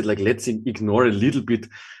 I said, like, let's ignore a little bit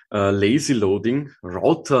lazy loading,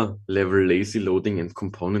 router level lazy loading and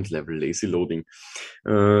component level lazy loading.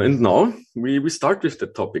 And now we start with the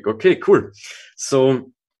topic. Okay, cool.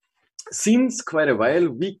 So since quite a while,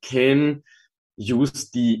 we can use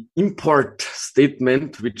the import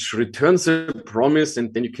statement, which returns a promise,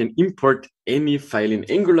 and then you can import any file in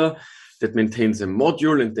Angular. that maintains a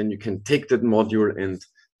module, and then you can take that module and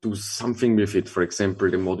do something with it. For example,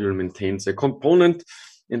 the module maintains a component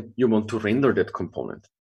and you want to render that component.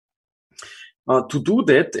 To do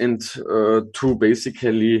that and to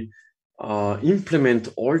basically implement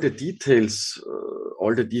all the details,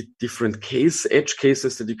 all the different edge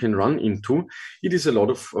cases that you can run into, it is a lot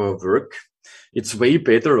of work. It's way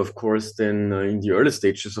better, of course, than in the early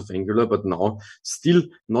stages of Angular, but now still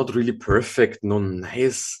not really perfect, no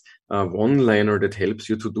nice one-liner that helps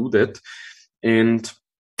you to do that. And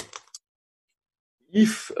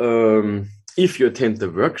if you attend the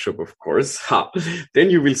workshop, of course, then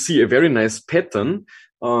you will see a very nice pattern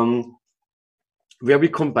where we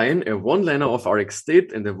combine a one-liner of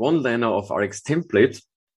RxState and a one-liner of RxTemplate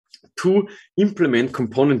to implement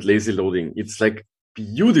component lazy loading. It's like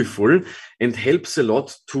beautiful and helps a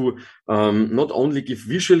lot to not only give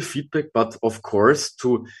visual feedback, but of course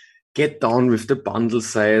to get down with the bundle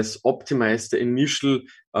size, optimize the initial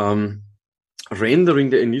rendering,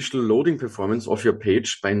 the initial loading performance of your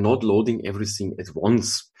page by not loading everything at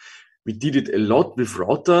once. We did it a lot with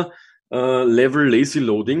router level lazy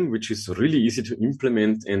loading, which is really easy to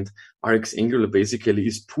implement, and Rx Angular basically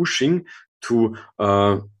is pushing to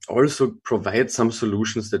also provide some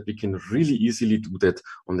solutions that we can really easily do that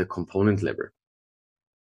on the component level.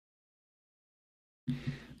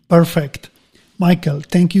 Perfect. Michael,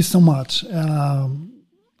 thank you so much.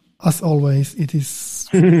 As always, it is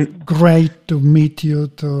great to meet you,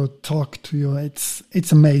 to talk to you.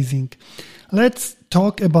 It's amazing. Let's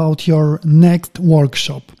talk about your next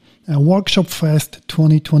workshop, Workshop Fest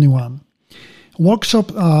 2021.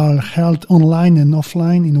 Workshops are held online and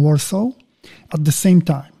offline in Warsaw at the same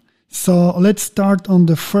time. So let's start on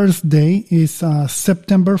the first day is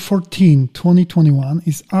September 14, 2021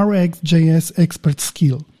 is RxJS Expert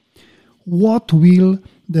Skill. What will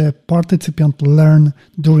the participant learn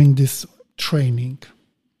during this training?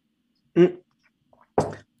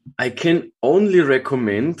 I can only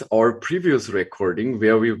recommend our previous recording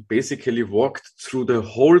where we basically walked through the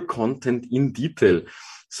whole content in detail.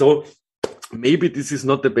 So maybe this is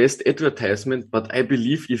not the best advertisement, but I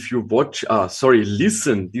believe if you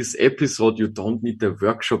listen this episode, you don't need the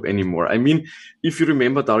workshop anymore. I mean, if you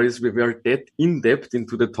remember, Darius, we were that in-depth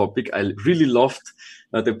into the topic. I really loved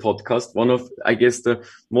the podcast. One of, I guess, the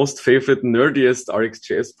most favorite, nerdiest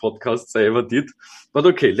RxJS podcasts I ever did. But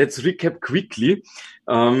okay, let's recap quickly.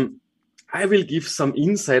 I will give some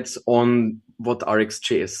insights on what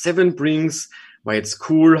RxJS 7 brings, why it's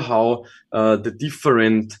cool, how the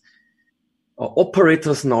different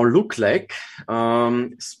operators now look like,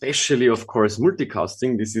 especially, of course,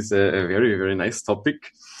 multicasting. This is a very, very nice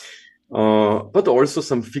topic, but also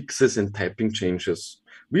some fixes and typing changes.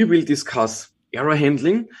 We will discuss error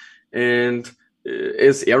handling, and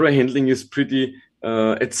as error handling is pretty,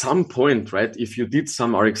 at some point, right, if you did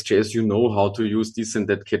some RxJS, you know how to use this and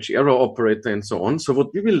that catch error operator and so on. So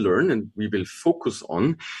what we will learn and we will focus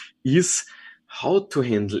on is how to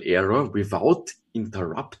handle error without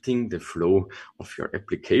interrupting the flow of your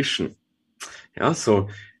application. Yeah, so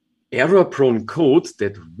error-prone code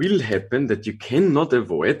that will happen, that you cannot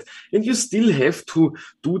avoid, and you still have to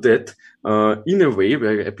do that in a way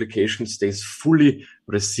where your application stays fully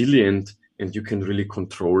resilient and you can really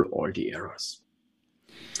control all the errors.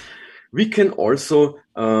 We can also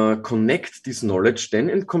connect this knowledge then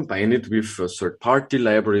and combine it with third-party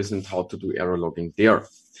libraries and how to do error logging there.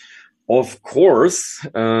 Of course,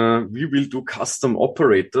 we will do custom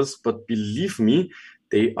operators, but believe me,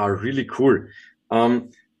 they are really cool.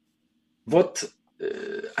 What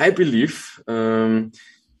I believe,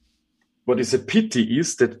 what is a pity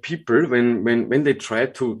is that people, when they try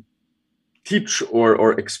to teach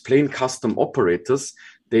or explain custom operators,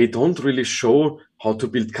 they don't really show how to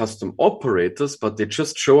build custom operators, but they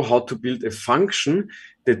just show how to build a function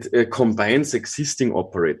that combines existing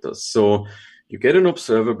operators. So you get an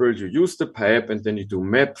observable, you use the pipe, and then you do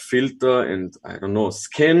map, filter, and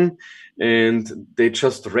scan, and they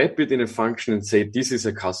just wrap it in a function and say, this is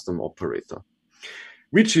a custom operator.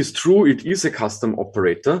 Which is true, it is a custom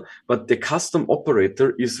operator, but the custom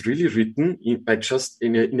operator is really written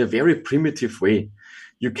in a very primitive way.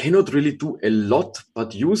 You cannot really do a lot,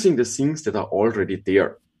 but using the things that are already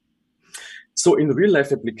there. So in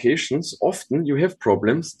real-life applications, often you have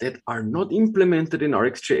problems that are not implemented in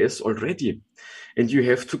RxJS already. And you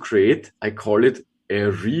have to create, I call it,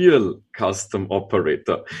 a real custom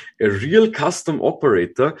operator. A real custom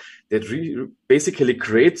operator that basically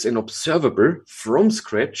creates an observable from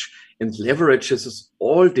scratch and leverages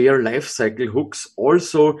all their lifecycle hooks,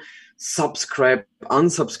 also subscribe,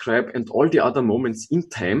 unsubscribe, and all the other moments in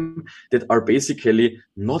time that are basically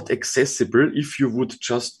not accessible if you would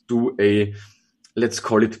just do a, let's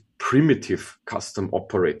call it, primitive custom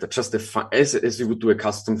operator, just as you would do a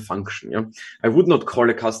custom function. Yeah, I would not call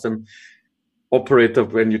a custom operator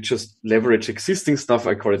when you just leverage existing stuff.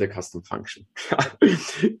 I call it a custom function.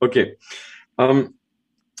 Okay.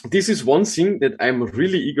 This is one thing that I'm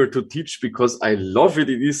really eager to teach because I love it.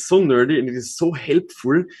 It is so nerdy and it is so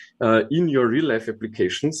helpful in your real life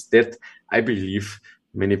applications that I believe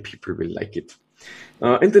many people will like it.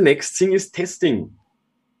 And the next thing is testing.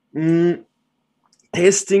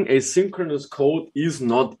 Testing asynchronous code is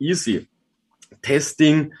not easy.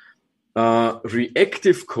 Testing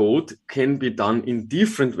reactive code can be done in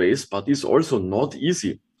different ways, but is also not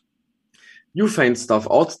easy. You find stuff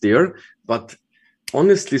out there, but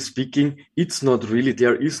honestly speaking, it's not really,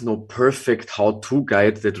 there is no perfect how-to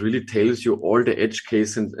guide that really tells you all the edge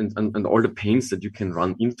case and all the pains that you can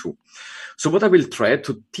run into. So what I will try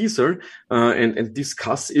to teaser and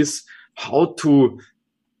discuss is how to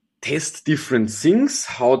test different things,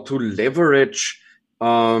 how to leverage,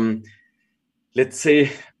 let's say,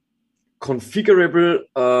 configurable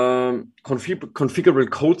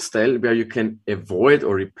code style where you can avoid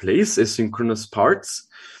or replace asynchronous parts.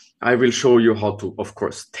 I will show you how to, of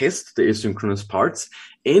course, test the asynchronous parts,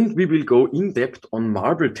 and we will go in depth on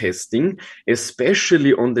marble testing,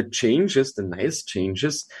 especially on the changes, the nice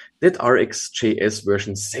changes that RxJS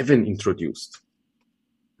version 7 introduced.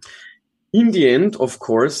 In the end, of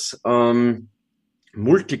course,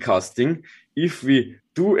 multicasting, if we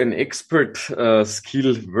do an expert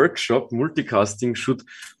skill workshop, multicasting should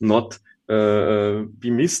not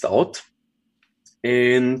be missed out.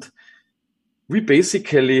 And we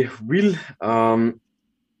basically will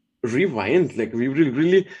rewind, like we will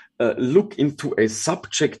really look into a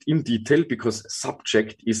subject in detail, because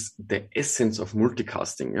subject is the essence of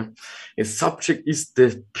multicasting. Yeah? A subject is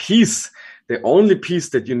the piece, the only piece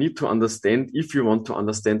that you need to understand if you want to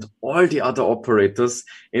understand all the other operators.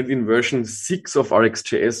 And in version 6 of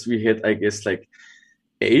RxJS, we had, I guess, like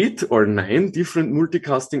 8 or 9 different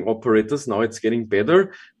multicasting operators. Now it's getting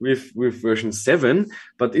better with version 7,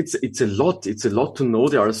 but it's a lot. It's a lot to know.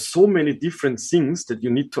 There are so many different things that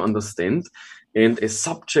you need to understand. And a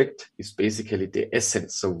subject is basically the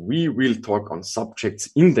essence. So we will talk on subjects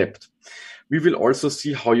in depth. We will also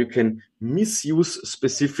see how you can misuse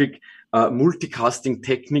specific multicasting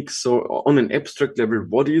techniques. So on an abstract level,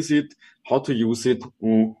 what is it, how to use it.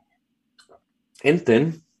 And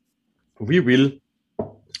then we will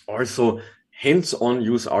also hands-on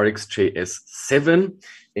use RxJS 7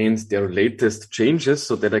 and their latest changes,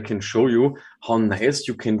 so that I can show you how nice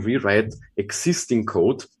you can rewrite existing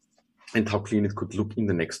code and how clean it could look in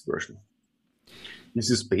the next version. This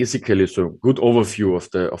is basically a good overview of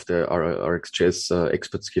the RxJS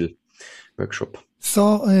expert skill workshop.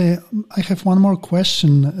 So I have one more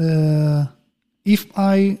question. If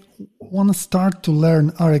I want to start to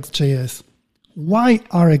learn RxJS, why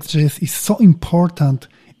RxJS is so important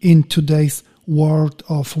in today's world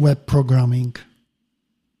of web programming?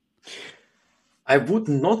 I would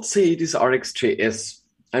not say it is RxJS.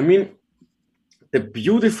 I mean, the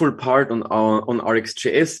beautiful part on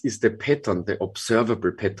RxJS is the pattern, the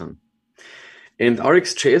observable pattern. And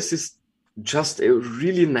RxJS is just a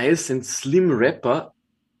really nice and slim wrapper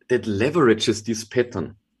that leverages this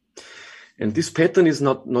pattern. And this pattern is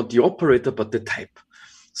not the operator, but the type.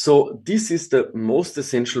 So this is the most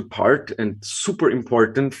essential part and super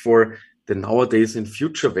important for the nowadays and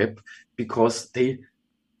future web, because they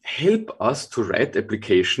help us to write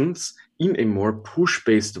applications in a more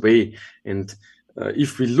push-based way. And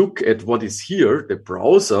if we look at what is here, the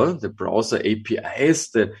browser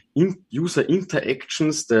APIs, the user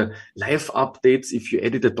interactions, the live updates, if you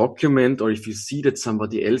edit a document or if you see that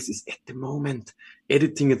somebody else is at the moment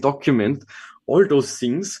editing a document, all those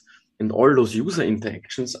things and all those user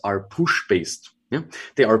interactions are push-based. Yeah?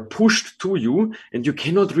 They are pushed to you and you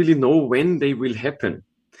cannot really know when they will happen.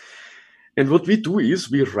 And what we do is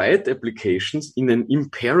we write applications in an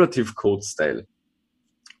imperative code style,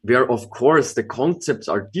 where of course the concepts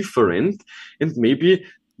are different and maybe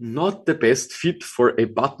not the best fit for a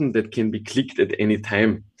button that can be clicked at any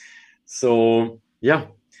time. So yeah,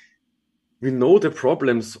 we know the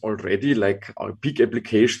problems already, like our big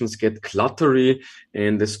applications get cluttery,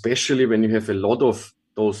 and especially when you have a lot of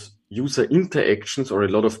those user interactions or a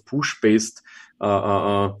lot of push-based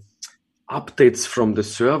updates from the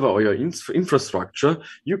server or your infrastructure,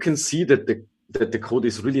 you can see that the code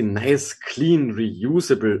is really nice, clean,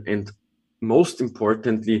 reusable, and most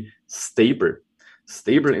importantly,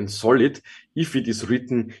 stable and solid if it is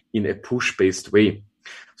written in a push-based way.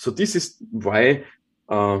 So this is why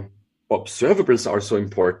observables are so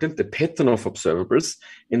important, the pattern of observables,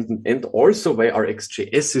 and also why our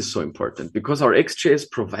XJS is so important, because our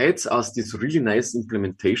XJS provides us this really nice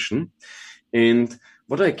implementation. And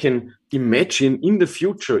what I can imagine in the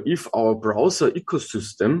future, if our browser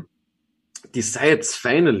ecosystem decides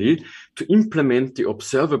finally to implement the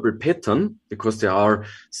observable pattern, because there are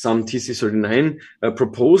some TC39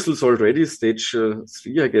 proposals already, stage 3,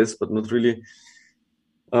 I guess, but not really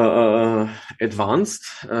advanced.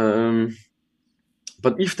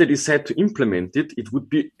 But if they decide to implement it, it would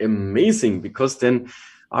be amazing, because then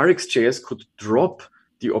RxJS could drop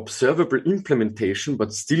the observable implementation,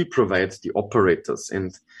 but still provide the operators.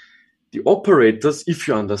 And the operators, if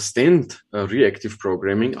you understand reactive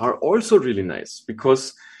programming, are also really nice,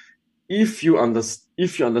 because if you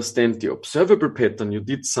understand the observable pattern, you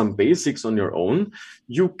did some basics on your own,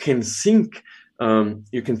 you can think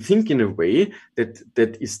in a way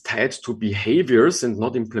that is tied to behaviors and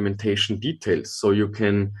not implementation details. So you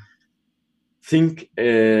can think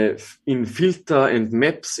in filter and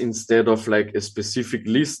maps instead of like a specific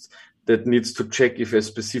list that needs to check if a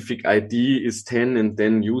specific ID is 10 and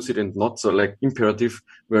then use it and not. So like imperative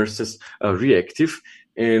versus reactive.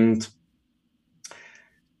 And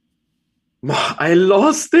I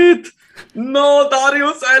lost it. No,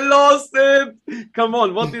 Darius, I lost it. Come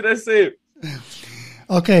on, what did I say?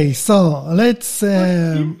 Okay, so let's...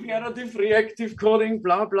 Imperative, reactive coding,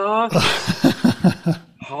 blah, blah.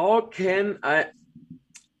 How can I...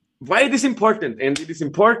 Why it is important? And it is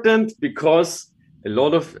important because a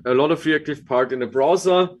lot of reactive part in the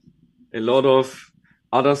browser, a lot of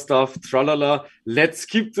other stuff, tralala. Let's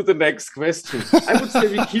skip to the next question. I would say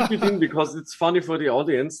we keep it in because it's funny for the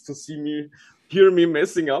audience to hear me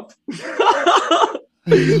messing up.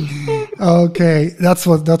 Okay, that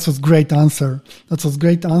was great answer. That was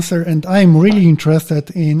great answer, and I'm really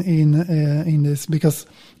interested in this because,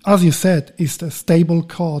 as you said, is the stable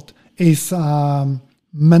code is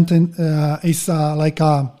maintained is like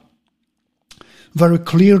a very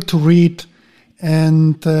clear to read,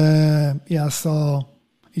 and so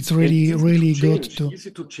it's really good to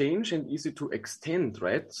easy to change and easy to extend,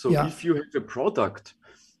 right? So if you have a product.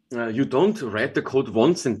 You don't write the code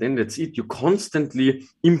once and then that's it. You constantly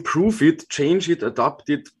improve it, change it, adapt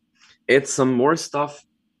it, add some more stuff.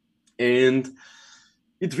 And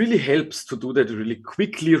it really helps to do that really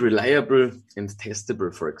quickly, reliable, and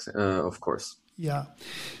testable, of course. Yeah.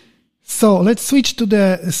 So let's switch to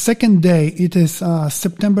the second day. It is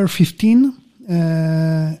September 15,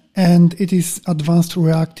 and it is Advanced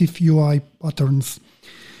Reactive UI Patterns.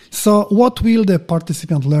 So what will the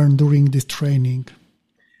participant learn during this training?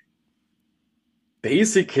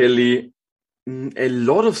 Basically, a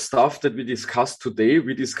lot of stuff that we discussed today,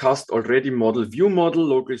 we discussed already model, view model,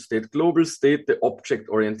 local state, global state, the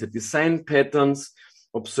object-oriented design patterns,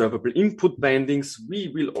 observable input bindings.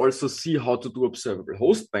 We will also see how to do observable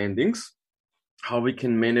host bindings, how we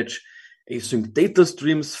can manage async data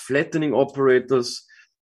streams, flattening operators.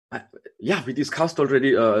 We discussed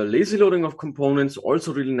already lazy loading of components,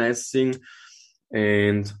 also really nice thing,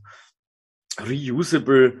 and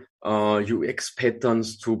reusable UX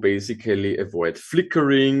patterns to basically avoid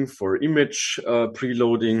flickering for image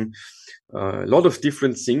preloading, a lot of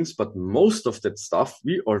different things, but most of that stuff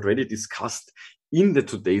we already discussed in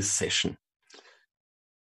today's session.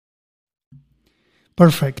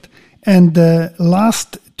 Perfect. And the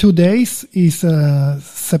last 2 days is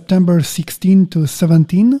September 16 to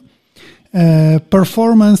 17,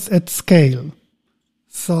 performance at scale.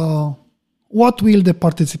 So what will the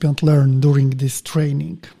participant learn during this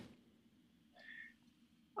training?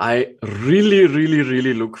 I really, really,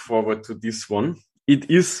 really look forward to this one. It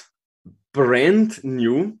is brand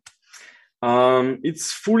new.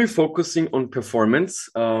 It's fully focusing on performance.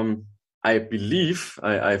 I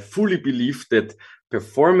fully believe that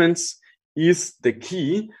performance is the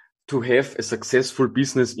key to have a successful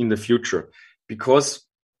business in the future, because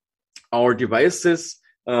our devices,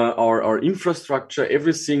 our infrastructure,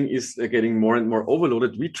 everything is getting more and more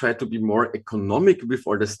overloaded. We try to be more economic with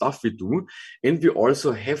all the stuff we do. And we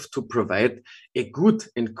also have to provide a good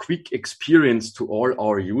and quick experience to all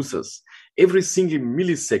our users. Every single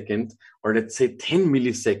millisecond, or let's say 10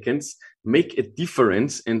 milliseconds, make a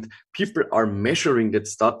difference. And people are measuring that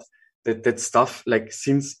stuff like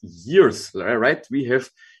since years, right? We have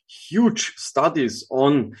huge studies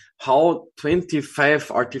on how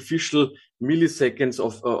 25 artificial milliseconds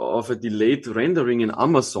of a delayed rendering in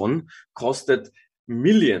Amazon costed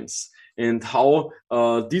millions, and how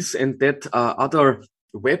this and that other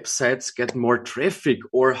websites get more traffic,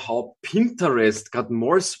 or how Pinterest got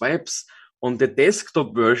more swipes on the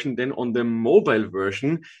desktop version than on the mobile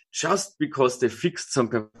version, just because they fixed some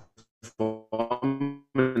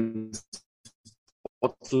performance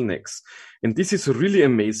bottlenecks. And this is really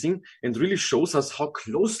amazing and really shows us how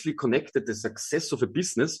closely connected the success of a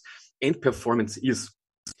business and performance is.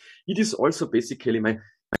 It is also basically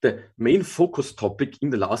the main focus topic in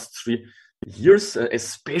the last 3 years,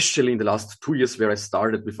 especially in the last 2 years where I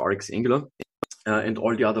started with RX Angular and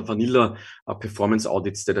all the other vanilla performance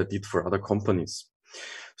audits that I did for other companies.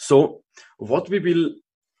 So what we will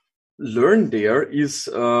learn there is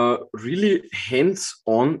really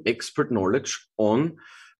hands-on expert knowledge on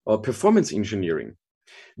performance engineering.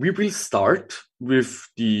 We will start with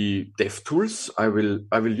the DevTools. I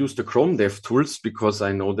will use the Chrome DevTools because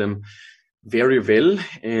I know them very well,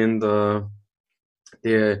 and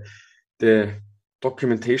the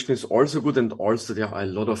documentation is also good, and also there are a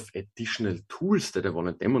lot of additional tools that I want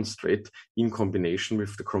to demonstrate in combination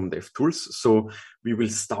with the Chrome DevTools. So we will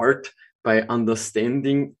start by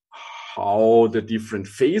understanding how the different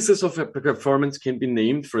phases of a performance can be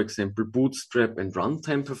named, for example, bootstrap and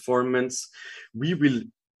runtime performance. We will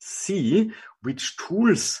see which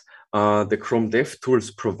tools the Chrome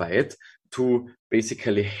DevTools provide to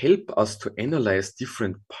basically help us to analyze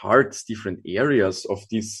different parts, different areas of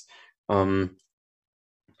these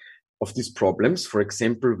problems. For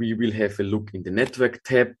example, we will have a look in the network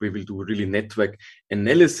tab. We will do really network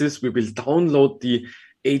analysis. We will download the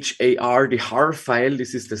HAR file.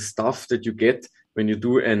 This is the stuff that you get when you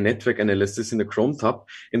do a network analysis in the Chrome tab,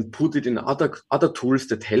 and put it in other tools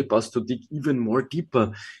that help us to dig even more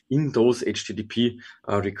deeper in those HTTP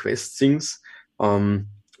request things.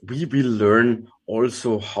 We will learn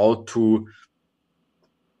also how to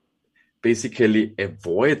basically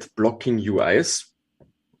avoid blocking UIs.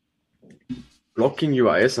 Blocking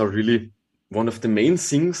UIs are really one of the main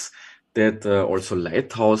things that also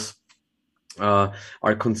Lighthouse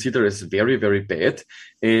are considered as very, very bad.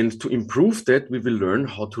 And to improve that, we will learn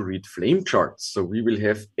how to read flame charts. So we will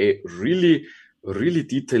have a really, really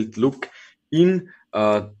detailed look in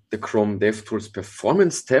the Chrome DevTools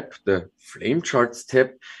Performance tab, the flame charts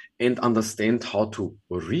tab, and understand how to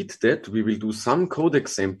read that. We will do some code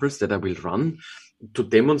examples that I will run to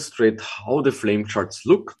demonstrate how the flame charts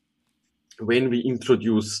look when we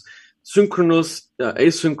introduce synchronous,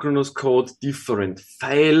 asynchronous code, different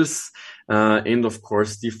files, and of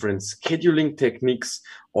course, different scheduling techniques.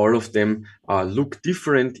 All of them look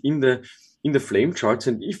different in the flame charts.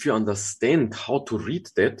 And if you understand how to read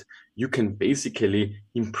that, you can basically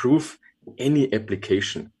improve any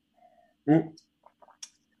application.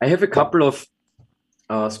 I have a couple of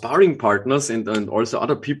sparring partners and also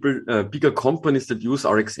other people, bigger companies that use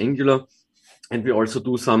RX Angular. And we also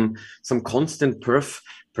do some constant perf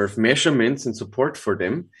measurements and support for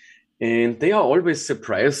them. And they are always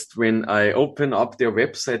surprised when I open up their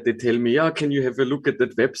website. They tell me, can you have a look at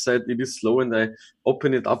that website? It is slow. And I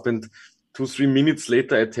open it up, and 2-3 minutes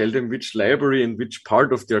later, I tell them which library and which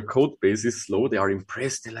part of their code base is slow. They are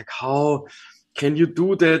impressed. They're like, how can you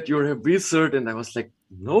do that? You're a wizard. And I was like,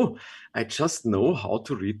 no, I just know how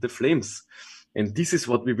to read the flames. And this is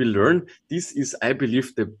what we will learn. This is, I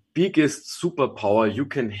believe, the biggest superpower you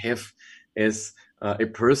can have as a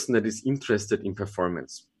person that is interested in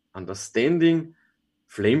performance. Understanding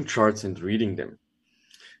flame charts and reading them.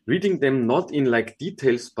 Reading them not in like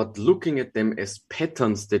details, but looking at them as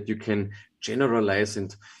patterns that you can generalize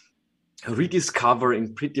and rediscover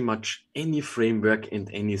in pretty much any framework and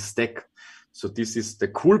any stack. So this is the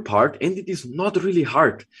cool part, and it is not really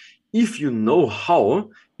hard. If you know how,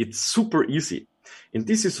 it's super easy. And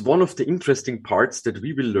this is one of the interesting parts that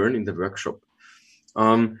we will learn in the workshop.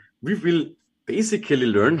 We will basically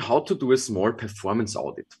learn how to do a small performance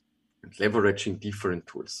audit and leveraging different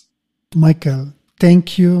tools. Michael,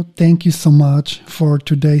 thank you so much for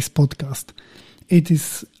today's podcast. It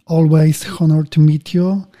is always an honor to meet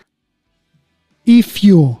you. If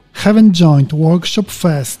you haven't joined Workshop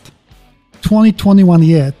Fest 2021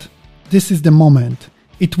 yet, this is the moment.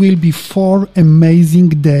 It will be 4 amazing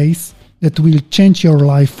days that will change your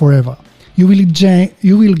life forever. You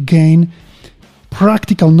will gain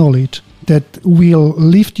practical knowledge that will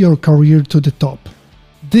lift your career to the top.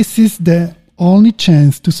 This is the only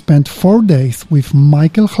chance to spend 4 days with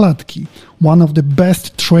Michael Hladky, one of the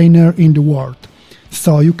best trainers in the world.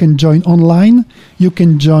 So you can join online, you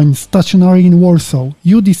can join stationary in Warsaw.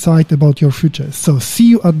 You decide about your future. So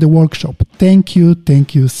see you at the workshop. Thank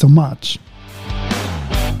you so much.